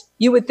commercials,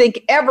 you would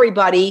think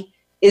everybody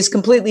is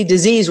completely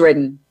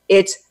disease-ridden.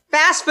 It's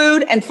fast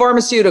food and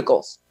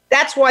pharmaceuticals.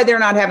 That's why they're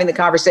not having the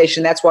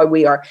conversation. That's why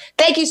we are.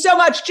 Thank you so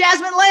much.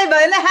 Jasmine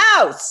Leyva in the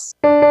house.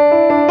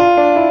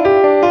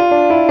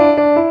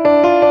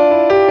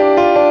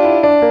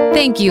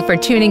 Thank you for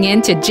tuning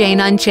in to Jane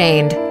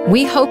Unchained.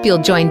 We hope you'll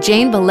join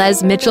Jane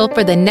Velez Mitchell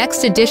for the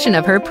next edition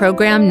of her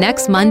program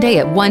next Monday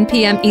at 1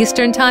 p.m.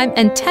 Eastern Time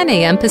and 10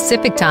 a.m.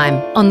 Pacific Time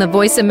on the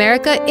Voice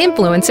America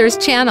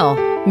Influencers channel.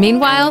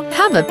 Meanwhile,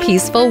 have a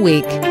peaceful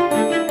week.